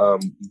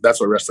 That's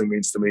what wrestling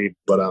means to me.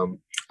 But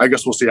I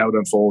guess we'll see how it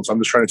unfolds. I'm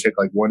just trying to take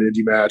like one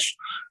indie match,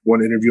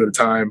 one interview at a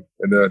time,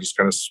 and just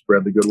kind of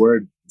spread the good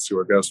word and see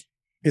where it goes.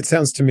 It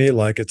sounds to me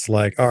like it's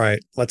like, all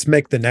right, let's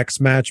make the next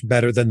match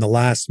better than the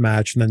last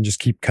match and then just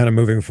keep kind of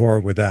moving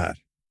forward with that.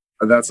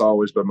 And that's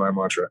always been my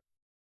mantra.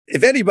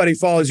 If anybody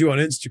follows you on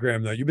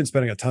Instagram, though, you've been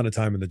spending a ton of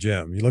time in the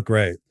gym. You look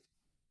great.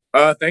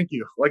 Thank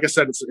you. Like I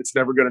said, it's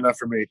never good enough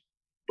for me,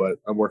 but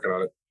I'm working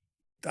on it.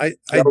 I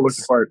never looked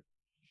apart.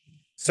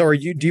 So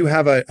do you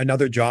have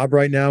another job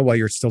right now while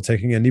you're still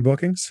taking indie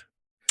bookings?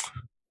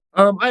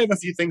 I have a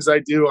few things I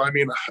do. I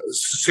mean,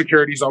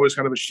 security is always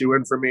kind of a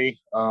shoe-in for me.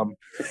 I'm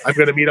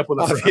going to meet up with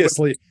a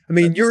obviously. I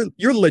mean,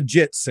 you're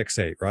legit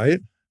 6'8", right?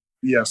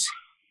 Yes.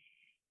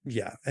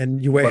 Yeah,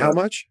 and you weigh how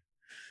much?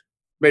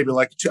 Maybe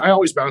like I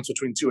always bounce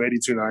between 280,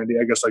 290.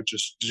 I guess like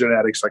just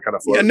genetics. I kind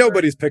of float. Yeah,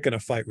 nobody's picking a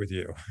fight with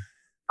you.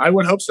 I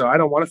would hope so. I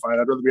don't want to fight.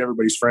 I'd rather be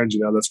everybody's friend.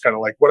 You know, that's kind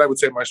of like what I would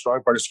say my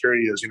strong part of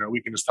security is. You know,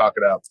 we can just talk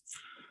it out.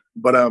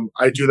 But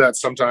I do that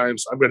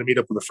sometimes. I'm going to meet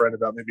up with a friend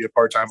about maybe a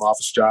part-time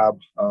office job,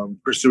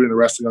 pursuing the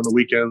wrestling on the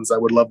weekends. I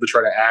would love to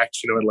try to act.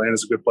 You know,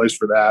 Atlanta's a good place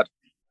for that.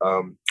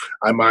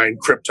 I mine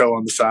crypto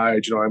on the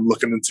side. You know, I'm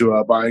looking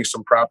into buying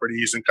some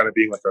properties and kind of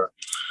being like a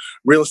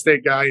real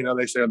estate guy. You know,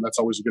 they say that's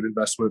always a good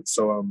investment.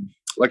 So,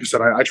 like I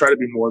said, I try to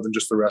be more than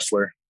just the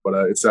wrestler, but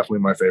it's definitely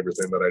my favorite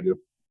thing that I do.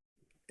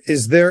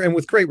 Is there, and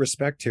with great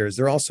respect here, is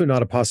there also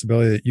not a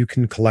possibility that you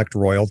can collect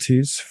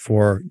royalties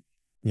for,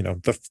 you know,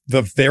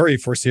 the very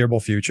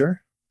foreseeable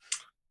future?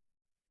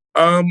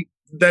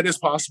 That is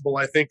possible.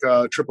 I think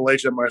Triple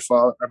H at my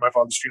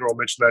father's funeral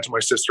mentioned that to my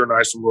sister and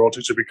I. Some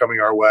royalties are becoming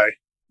our way,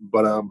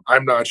 but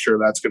I'm not sure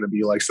that's going to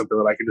be like something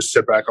that I can just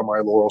sit back on my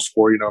laurels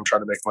for. You know, I'm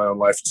trying to make my own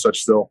life and such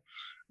still,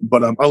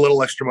 but a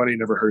little extra money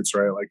never hurts,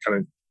 right? Like kind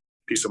of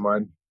peace of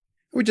mind.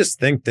 I would just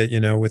think that, you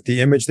know, with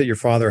the image that your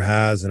father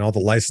has and all the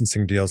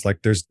licensing deals,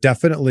 like there's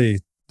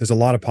a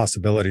lot of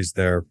possibilities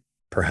there,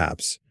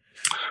 perhaps.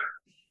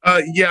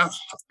 Yeah.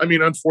 I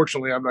mean,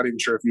 unfortunately, I'm not even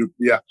sure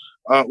if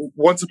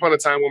once upon a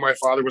time when my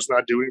father was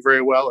not doing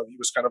very well and he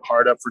was kind of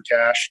hard up for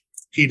cash,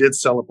 he did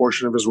sell a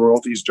portion of his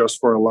royalties just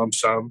for a lump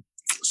sum.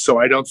 So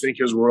I don't think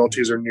his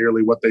royalties are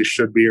nearly what they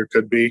should be or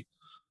could be.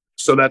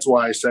 So that's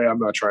why I say I'm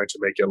not trying to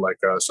make it like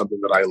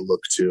something that I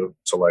look to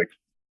like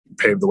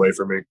pave the way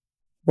for me.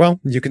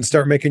 Well, you can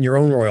start making your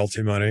own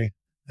royalty money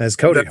as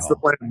Cody That's Hall.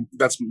 the plan.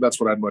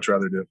 That's what I'd much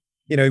rather do.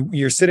 You know,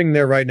 you're sitting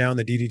there right now in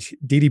the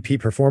DDP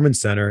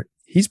Performance Center.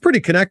 He's pretty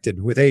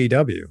connected with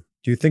AEW.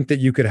 Do you think that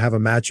you could have a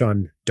match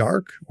on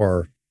Dark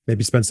or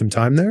maybe spend some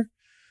time there?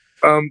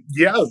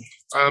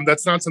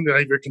 That's not something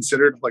I've ever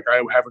considered. Like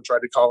I haven't tried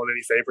to call in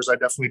any favors. I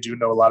definitely do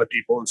know a lot of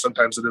people, and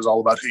sometimes it is all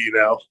about who you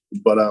know.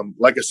 But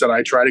like I said,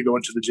 I try to go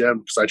into the gym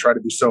because I try to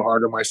be so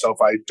hard on myself.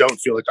 I don't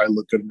feel like I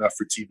look good enough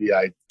for TV.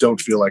 I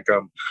don't feel like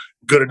I'm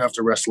good enough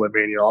to wrestle at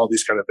Mania. All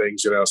these kind of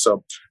things, you know.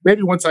 So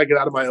maybe once I get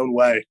out of my own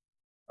way,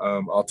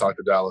 I'll talk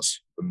to Dallas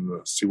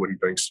and see what he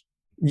thinks.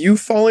 You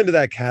fall into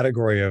that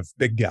category of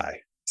big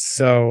guy.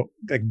 So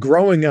like,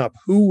 growing up,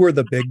 who were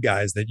the big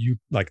guys that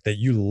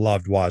you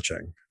loved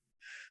watching?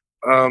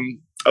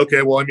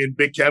 Okay, well, I mean,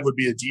 Big Kev would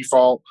be a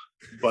default,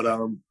 but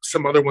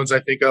some other ones I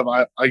think of,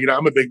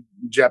 I'm a big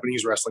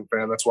Japanese wrestling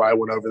fan. That's why I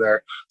went over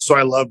there. So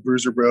I love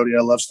Bruiser Brody.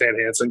 I love Stan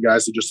Hansen,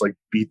 guys that just like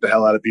beat the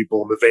hell out of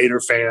people. I'm a Vader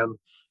fan.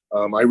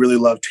 I really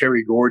love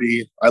Terry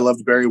Gordy. I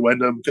loved Barry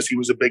Windham because he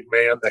was a big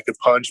man that could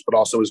punch, but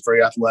also was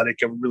very athletic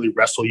and really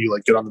wrestle you,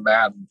 like get on the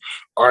mat and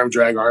arm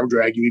drag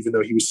you, even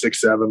though he was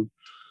 6'7".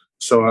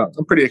 So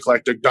I'm pretty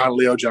eclectic. Don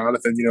Leo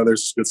Jonathan,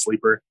 there's a good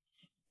sleeper.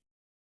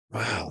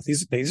 Wow,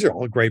 these are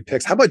all great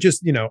picks. How about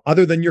just,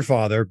 other than your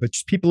father, but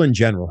just people in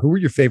general, who were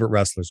your favorite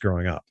wrestlers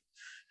growing up?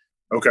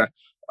 Okay.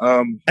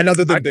 And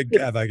other than Big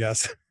Kev, I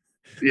guess.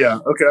 Yeah.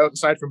 Okay.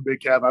 Aside from Big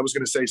Kev, I was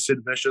going to say Sid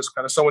Vicious,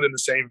 kind of someone in the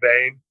same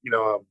vein,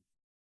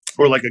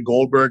 or like a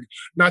Goldberg,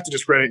 not to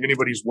discredit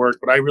anybody's work,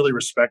 but I really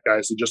respect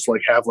guys that just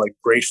like have like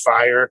great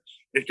fire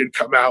and can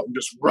come out and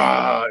just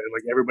rah and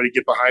like everybody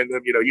get behind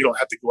them. You don't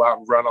have to go out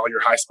and run all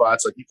your high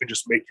spots. Like you can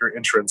just make your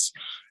entrance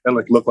and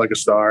like look like a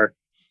star.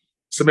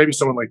 So maybe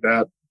someone like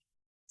that.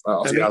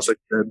 I'll see how it's like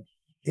good.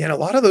 Yeah, and a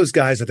lot of those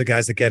guys are the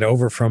guys that get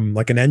over from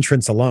like an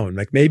entrance alone.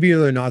 Like maybe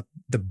they're not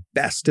the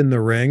best in the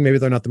ring, maybe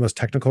they're not the most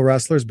technical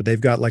wrestlers, but they've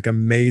got like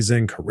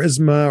amazing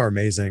charisma or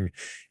amazing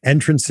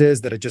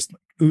entrances that it just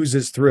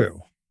oozes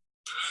through.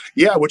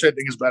 Yeah, which I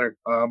think is better.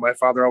 My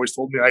father always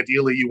told me,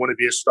 ideally, you want to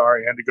be a star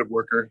and a good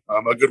worker.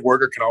 A good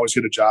worker can always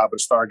get a job, but a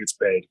star gets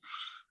paid.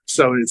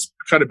 So it's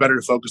kind of better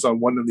to focus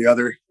on one than the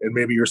other, and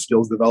maybe your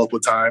skills develop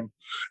with time.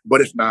 But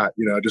if not,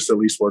 just at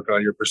least work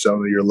on your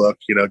persona, your look,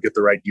 get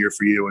the right gear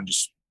for you, and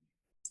just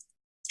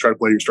try to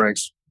play your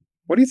strengths.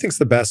 What do you think's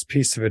the best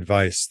piece of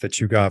advice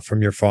that you got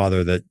from your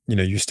father that,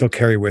 you still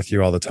carry with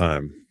you all the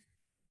time?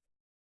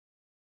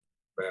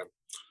 Man,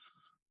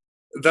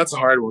 that's a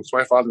hard one.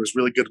 My father was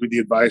really good with the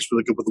advice,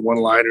 really good with the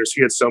one-liners.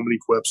 He had so many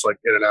quips like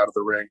in and out of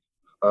the ring.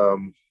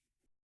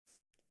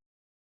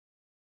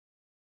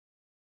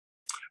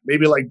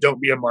 Maybe like don't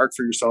be a mark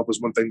for yourself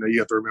is one thing that you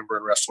have to remember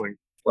in wrestling.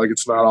 Like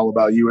it's not all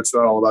about you. It's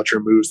not all about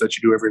your moves that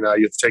you do every night.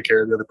 You have to take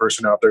care of the other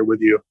person out there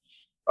with you.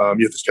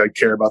 You have to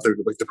care about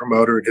the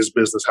promoter and his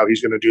business, how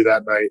he's going to do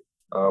that night,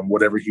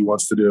 whatever he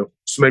wants to do.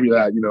 So maybe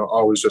that,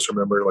 always just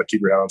remember, like,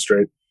 keep your head on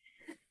straight.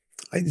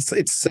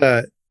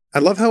 I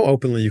love how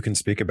openly you can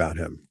speak about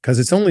him because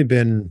it's only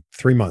been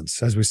 3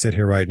 months as we sit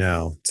here right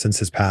now since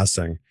his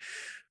passing.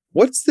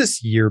 What's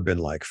this year been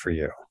like for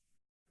you?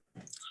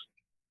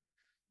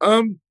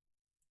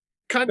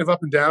 Kind of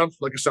up and down.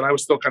 Like I said, I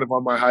was still kind of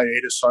on my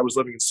hiatus. So I was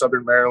living in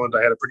Southern Maryland.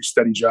 I had a pretty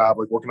steady job,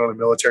 like working on a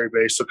military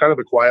base. So kind of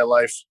a quiet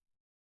life.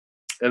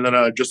 And then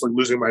just like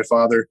losing my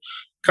father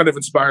kind of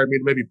inspired me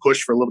to maybe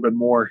push for a little bit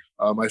more.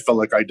 I felt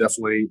like I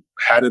definitely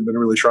hadn't been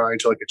really trying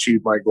to like achieve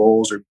my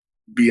goals or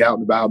be out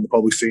and about in the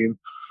public scene.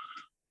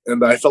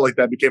 And I felt like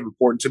that became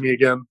important to me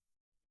again.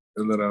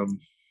 And then, I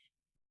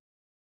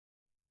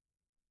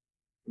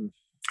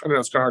don't know,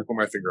 it's kind of hard to put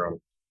my finger on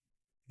it.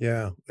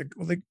 Yeah.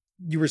 Like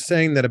you were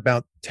saying that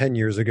about 10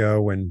 years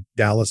ago when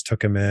Dallas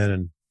took him in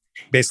and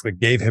basically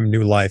gave him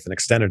new life and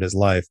extended his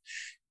life,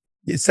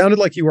 it sounded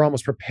like you were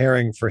almost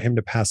preparing for him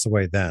to pass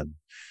away then.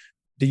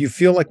 Do you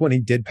feel like when he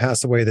did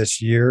pass away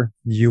this year,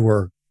 you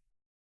were,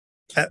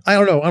 I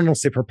don't know, I don't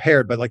say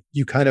prepared, but like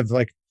you kind of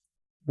like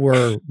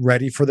were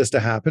ready for this to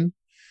happen?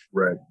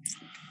 Right.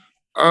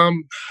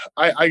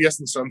 I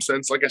guess in some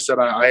sense, like I said,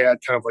 I had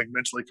kind of like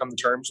mentally come to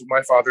terms with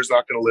my father's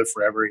not going to live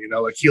forever.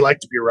 Like he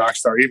liked to be a rock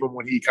star, even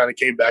when he kind of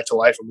came back to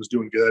life and was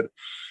doing good.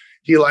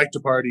 He liked to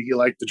party, he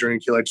liked to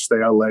drink, he liked to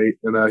stay out late,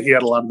 and he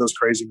had a lot of those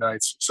crazy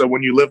nights. So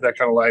when you live that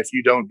kind of life,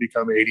 you don't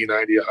become 80,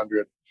 90,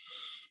 100.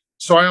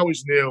 So I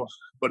always knew,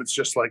 but it's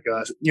just like,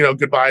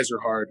 goodbyes are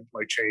hard,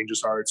 like change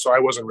is hard. So I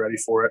wasn't ready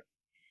for it.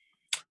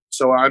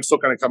 So I'm still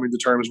kind of coming to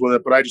terms with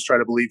it, but I just try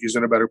to believe he's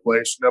in a better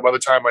place. By the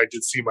time I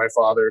did see my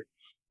father,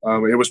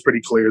 it was pretty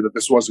clear that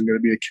this wasn't going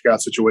to be a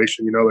kick-out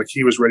situation. Like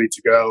he was ready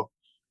to go.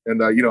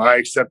 And, I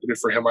accepted it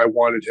for him. I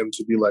wanted him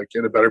to be like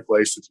in a better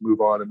place and to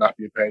move on and not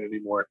be in pain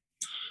anymore.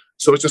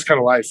 So it's just kind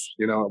of life,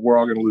 we're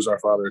all going to lose our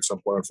father at some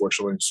point,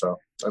 unfortunately. So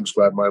I'm just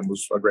glad mine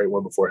was a great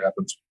one before it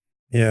happens.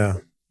 Yeah.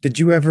 Did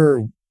you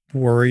ever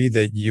worry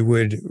that you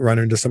would run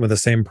into some of the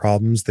same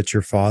problems that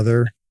your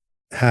father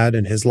had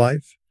in his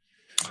life?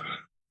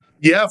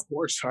 Yeah, of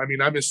course. I mean,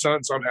 I'm his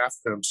son, so I'm half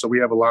of him. So we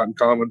have a lot in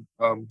common.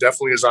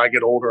 Definitely as I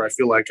get older, I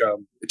feel like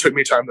it took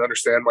me time to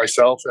understand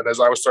myself. And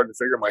as I was starting to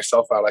figure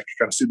myself out, I could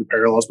kind of see the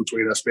parallels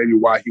between us, maybe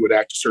why he would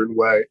act a certain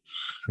way,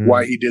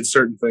 why he did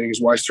certain things,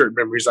 why certain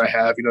memories I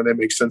have, they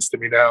make sense to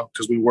me now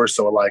because we were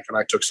so alike and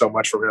I took so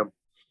much from him.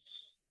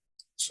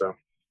 So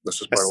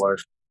this is part of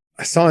life.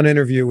 I saw an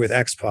interview with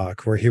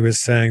X-Pac where he was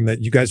saying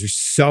that you guys are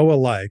so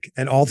alike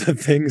and all the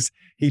things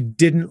he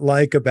didn't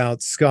like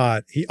about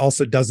Scott, he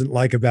also doesn't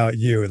like about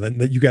you, and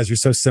that you guys are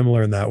so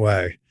similar in that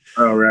way.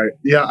 Oh, right.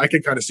 Yeah, I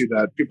can kind of see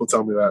that. People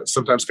tell me that.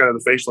 Sometimes kind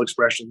of the facial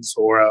expressions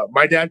or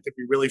my dad could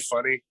be really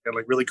funny and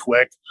like really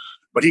quick,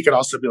 but he could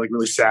also be like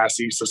really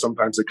sassy. So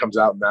sometimes it comes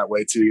out in that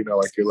way too,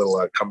 like your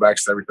little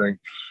comebacks and everything.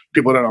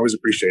 People don't always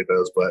appreciate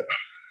those, but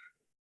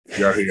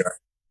you are who you are.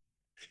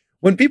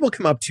 When people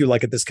come up to you,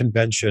 like at this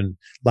convention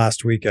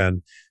last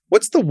weekend,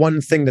 what's the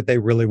one thing that they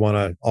really want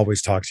to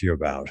always talk to you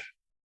about?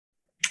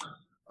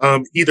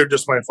 Either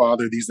just my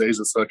father these days,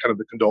 it's kind of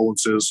the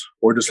condolences,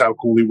 or just how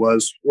cool he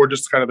was, or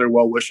just kind of their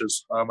well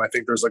wishes. I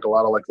think there's like a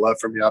lot of like love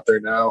from me out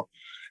there now,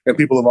 and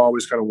people have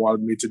always kind of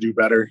wanted me to do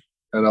better.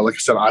 And like I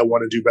said, I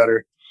want to do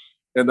better,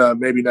 and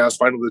maybe now is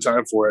finally the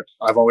time for it.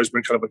 I've always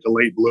been kind of like a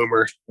late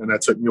bloomer, and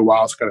that took me a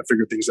while to kind of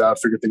figure things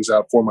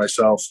out for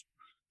myself.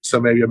 So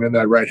maybe I'm in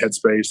that right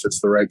headspace. It's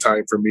the right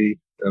time for me,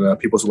 and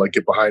people to like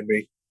get behind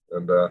me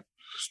and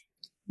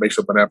make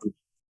something happen.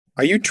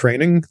 Are you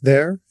training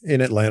there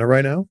in Atlanta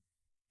right now?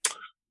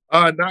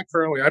 Not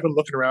currently. I've been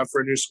looking around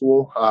for a new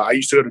school. I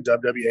used to go to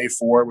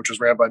WWA4, which was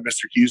ran by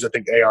Mr. Hughes. I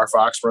think AR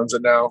Fox runs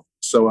it now.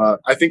 So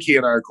I think he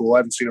and I are cool. I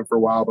haven't seen him for a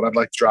while, but I'd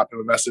like to drop him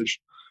a message.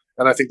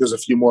 And I think there's a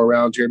few more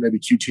around here.Maybe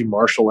QT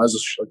Marshall as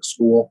a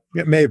school.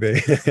 Yeah,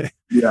 maybe.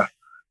 Yeah.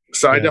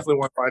 So I definitely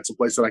want to find some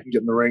place that I can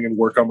get in the ring and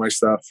work on my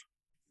stuff.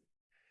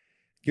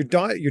 Your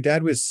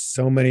dad was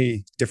so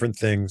many different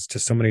things to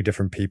so many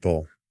different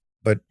people,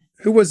 but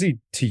who was he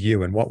to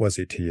you and what was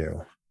he to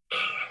you?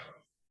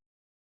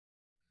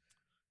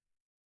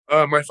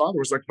 My father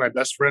was like my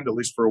best friend, at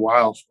least for a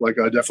while. Like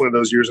definitely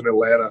those years in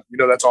Atlanta.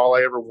 That's all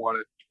I ever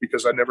wanted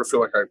because I never feel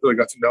like I really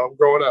got to know him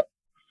growing up.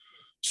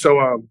 So,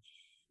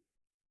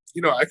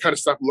 I kind of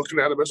stopped looking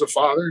at him as a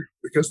father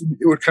because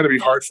it would kind of be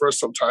hard for us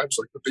sometimes.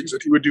 Like the things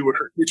that he would do would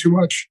hurt me too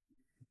much.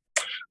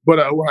 But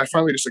when I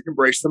finally just like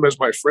embraced him as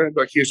my friend,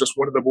 like he's just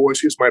one of the boys,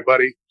 he's my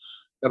buddy,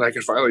 and I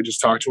can finally just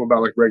talk to him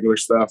about like regular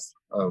stuff.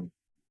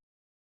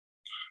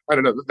 I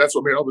don't know. That's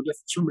what made all the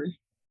difference for me.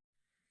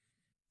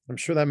 I'm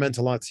sure that meant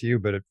a lot to you,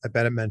 but I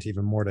bet it meant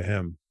even more to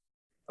him.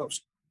 Oh.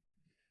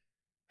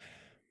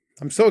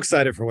 I'm so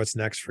excited for what's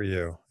next for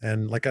you.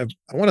 And like, I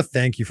want to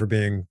thank you for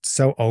being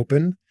so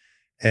open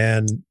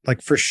and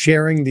like for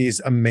sharing these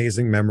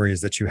amazing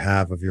memories that you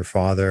have of your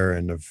father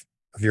and of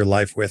your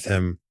life with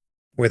him,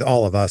 with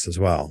all of us as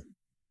well.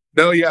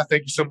 No, yeah,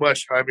 thank you so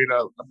much. I mean,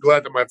 I'm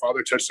glad that my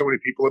father touched so many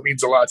people. It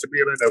means a lot to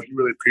me, and I know he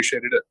really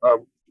appreciated it.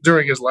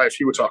 During his life,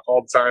 he would talk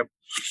all the time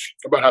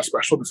about how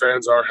special the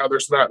fans are, how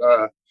there's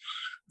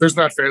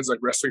not fans like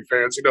wrestling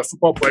fans.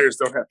 Football players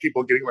don't have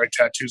people getting like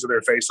tattoos of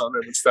their face on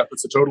them and stuff.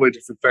 It's a totally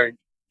different thing.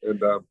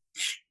 And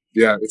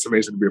yeah, it's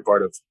amazing to be a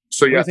part of.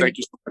 So yeah, thank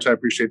you so much. I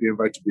appreciate the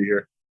invite to be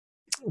here.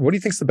 What do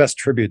you think is the best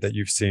tribute that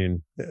you've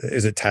seen?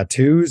 Is it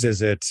tattoos?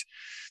 Is it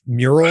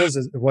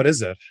murals? What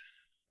is it?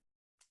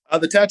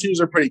 The tattoos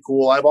are pretty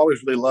cool. I've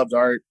always really loved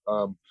art.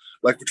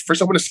 Like for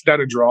someone to sit down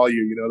and draw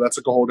you, that's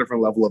like a whole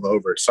different level of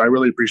over. So I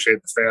really appreciate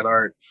the fan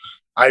art.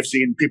 I've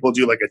seen people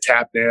do like a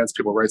tap dance.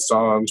 People write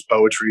songs,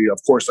 poetry. Of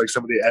course, like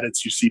some of the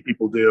edits you see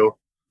people do.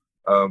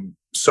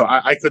 So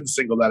I couldn't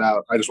single that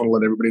out. I just want to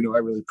let everybody know I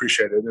really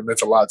appreciate it. And it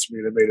meant a lot to me.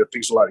 And it made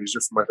things a lot easier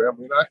for my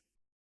family and I.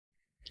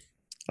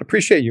 I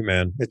appreciate you,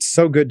 man. It's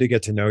so good to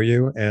get to know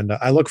you. And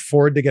I look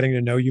forward to getting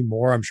to know you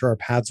more. I'm sure our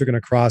paths are going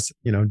to cross,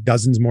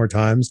 dozens more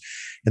times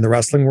in the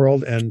wrestling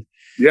world. And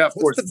yeah, of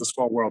course, it's a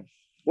small world.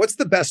 What's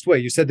the best way?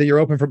 You said that you're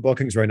open for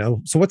bookings right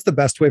now. So what's the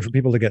best way for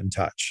people to get in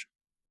touch?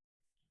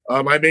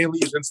 I mainly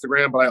use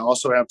Instagram, but I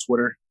also have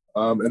Twitter.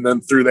 And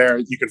then through there,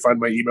 you can find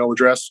my email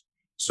address.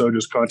 So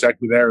just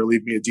contact me there or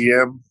leave me a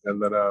DM,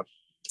 and then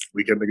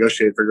we can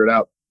negotiate, figure it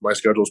out. My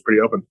schedule is pretty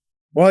open.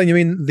 Well,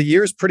 the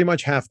year's pretty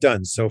much half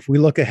done. So if we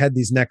look ahead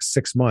these next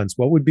 6 months,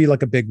 what would be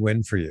like a big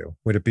win for you?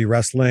 Would it be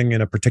wrestling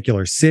in a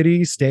particular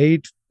city,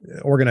 state,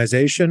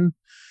 organization?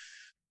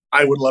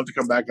 I would love to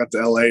come back up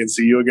to LA and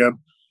see you again.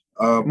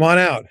 Come on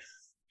out.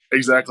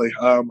 Exactly.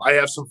 I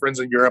have some friends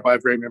in Europe. I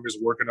have great memories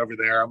of working over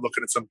there. I'm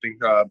looking at something,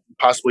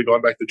 possibly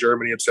going back to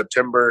Germany in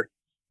September.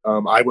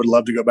 I would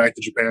love to go back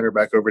to Japan or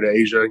back over to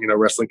Asia.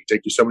 Wrestling can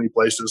take you so many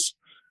places.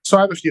 So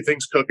I have a few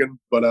things cooking,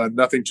 but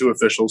nothing too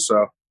official.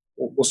 So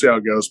we'll see how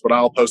it goes. But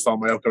I'll post all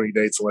my upcoming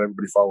dates and let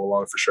everybody follow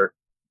along for sure.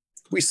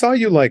 We saw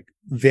you like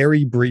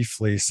very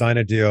briefly sign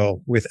a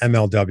deal with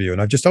MLW,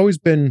 and I've just always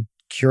been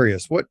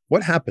curious.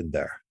 What happened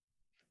there?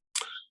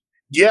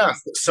 Yeah,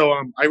 so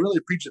I really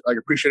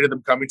appreciated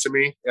them coming to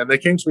me, and they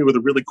came to me with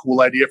a really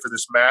cool idea for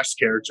this masked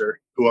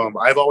character who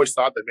I've always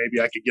thought that maybe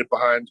I could get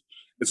behind.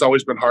 It's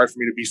always been hard for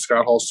me to be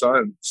Scott Hall's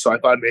son, so I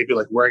thought maybe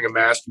like wearing a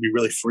mask would be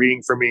really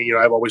freeing for me.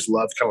 I've always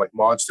loved kind of like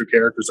monster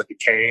characters like a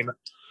Kane,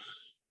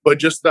 but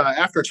just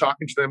after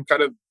talking to them,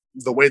 kind of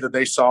the way that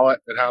they saw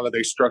it and how that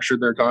they structured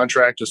their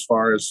contract as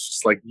far as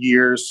just like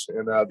years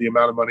and the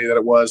amount of money that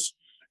it was.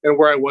 And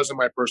where I was in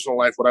my personal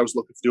life, what I was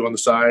looking to do on the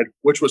side,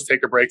 which was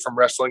take a break from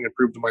wrestling and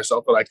prove to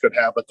myself that I could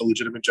have like a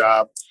legitimate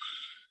job.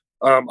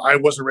 I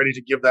wasn't ready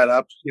to give that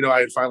up. I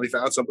had finally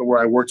found something where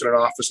I worked in an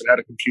office and had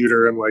a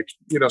computer and like,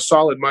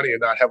 solid money and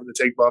not having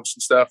to take bumps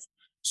and stuff.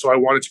 So I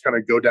wanted to kind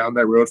of go down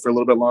that road for a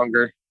little bit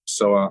longer.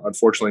 So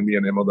unfortunately, me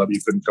and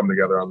MLW couldn't come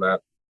together on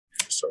that.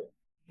 So,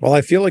 well, I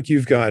feel like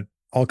you've got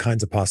all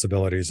kinds of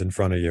possibilities in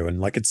front of you.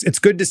 And like, it's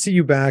good to see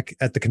you back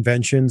at the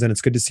conventions, and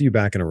it's good to see you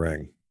back in a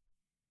ring.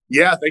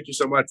 Yeah, thank you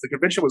so much. The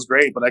convention was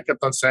great, but I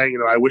kept on saying,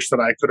 I wish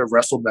that I could have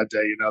wrestled that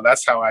day.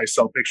 That's how I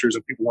sell pictures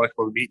and people want to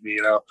come and meet me,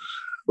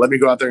 let me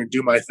go out there and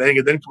do my thing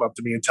and then come up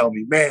to me and tell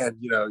me, man,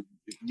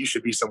 you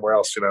should be somewhere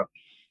else,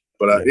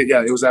 But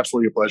it was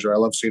absolutely a pleasure. I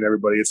love seeing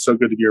everybody. It's so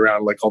good to be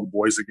around like all the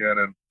boys again.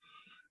 And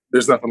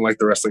there's nothing like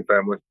the wrestling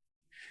family.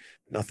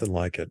 Nothing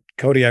like it.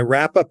 Cody, I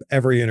wrap up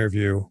every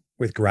interview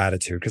with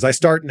gratitude because I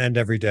start and end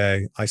every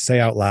day. I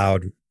say out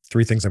loud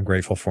 3 things I'm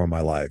grateful for in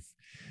my life.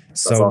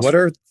 So awesome. What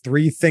are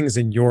 3 things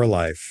in your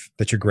life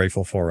that you're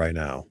grateful for right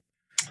now?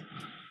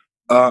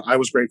 I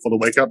was grateful to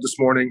wake up this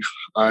morning.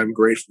 I'm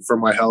grateful for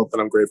my health,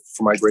 and I'm grateful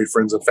for my great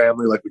friends and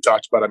family. Like we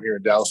talked about, I'm here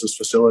in Dallas's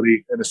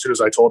facility. And as soon as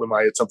I told him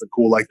I had something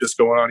cool like this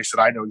going on, he said,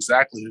 I know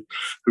exactly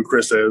who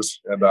Chris is,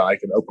 and I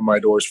can open my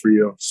doors for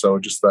you. So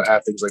just to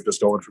have things like this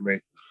going for me,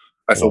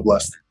 I feel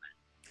blessed.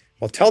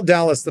 Well, tell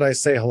Dallas that I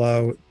say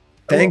hello.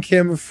 Thank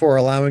him for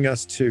allowing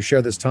us to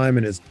share this time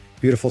in his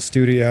beautiful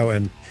studio.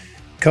 And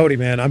Cody,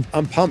 man,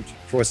 I'm pumped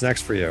for what's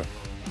next for you.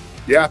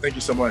 Yeah, thank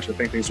you so much. I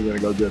think things are going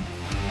to go good.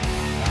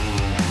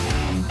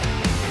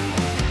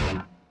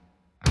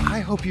 I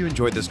hope you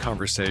enjoyed this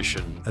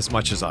conversation as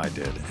much as I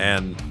did.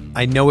 And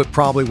I know it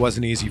probably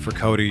wasn't easy for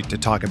Cody to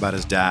talk about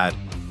his dad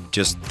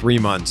just 3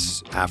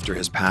 months after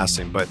his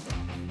passing. But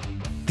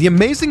the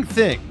amazing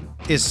thing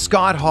is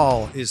Scott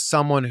Hall is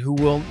someone who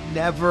will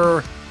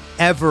never,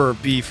 ever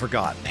be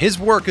forgotten. His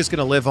work is going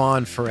to live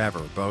on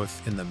forever,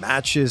 both in the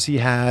matches he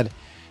had,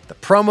 the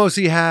promos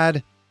he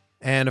had,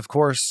 and of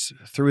course,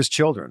 through his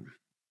children.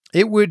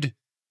 It would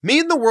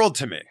mean the world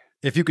to me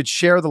if you could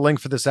share the link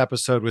for this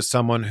episode with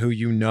someone who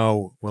you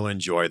know will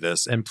enjoy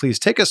this. And please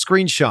take a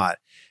screenshot,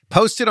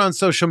 post it on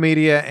social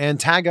media, and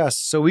tag us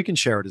so we can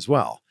share it as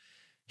well.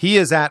 He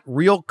is at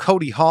Real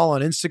Cody Hall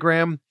on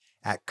Instagram,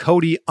 at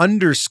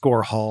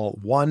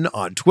Cody_Hall1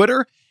 on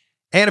Twitter.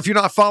 And if you're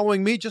not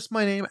following me, just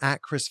my name,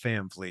 at Chris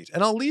Van Vliet.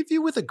 And I'll leave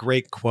you with a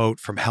great quote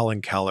from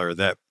Helen Keller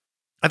that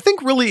I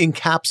think really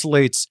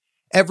encapsulates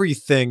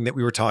everything that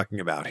we were talking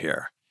about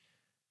here.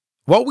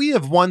 What we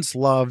have once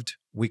loved,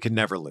 we can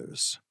never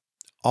lose.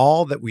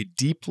 All that we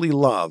deeply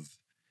love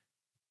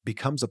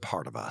becomes a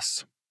part of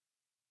us.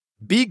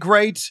 Be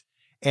great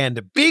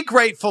and be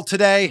grateful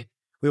today.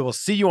 We will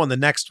see you on the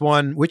next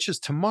one, which is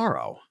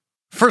tomorrow,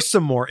 for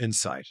some more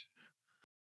insight.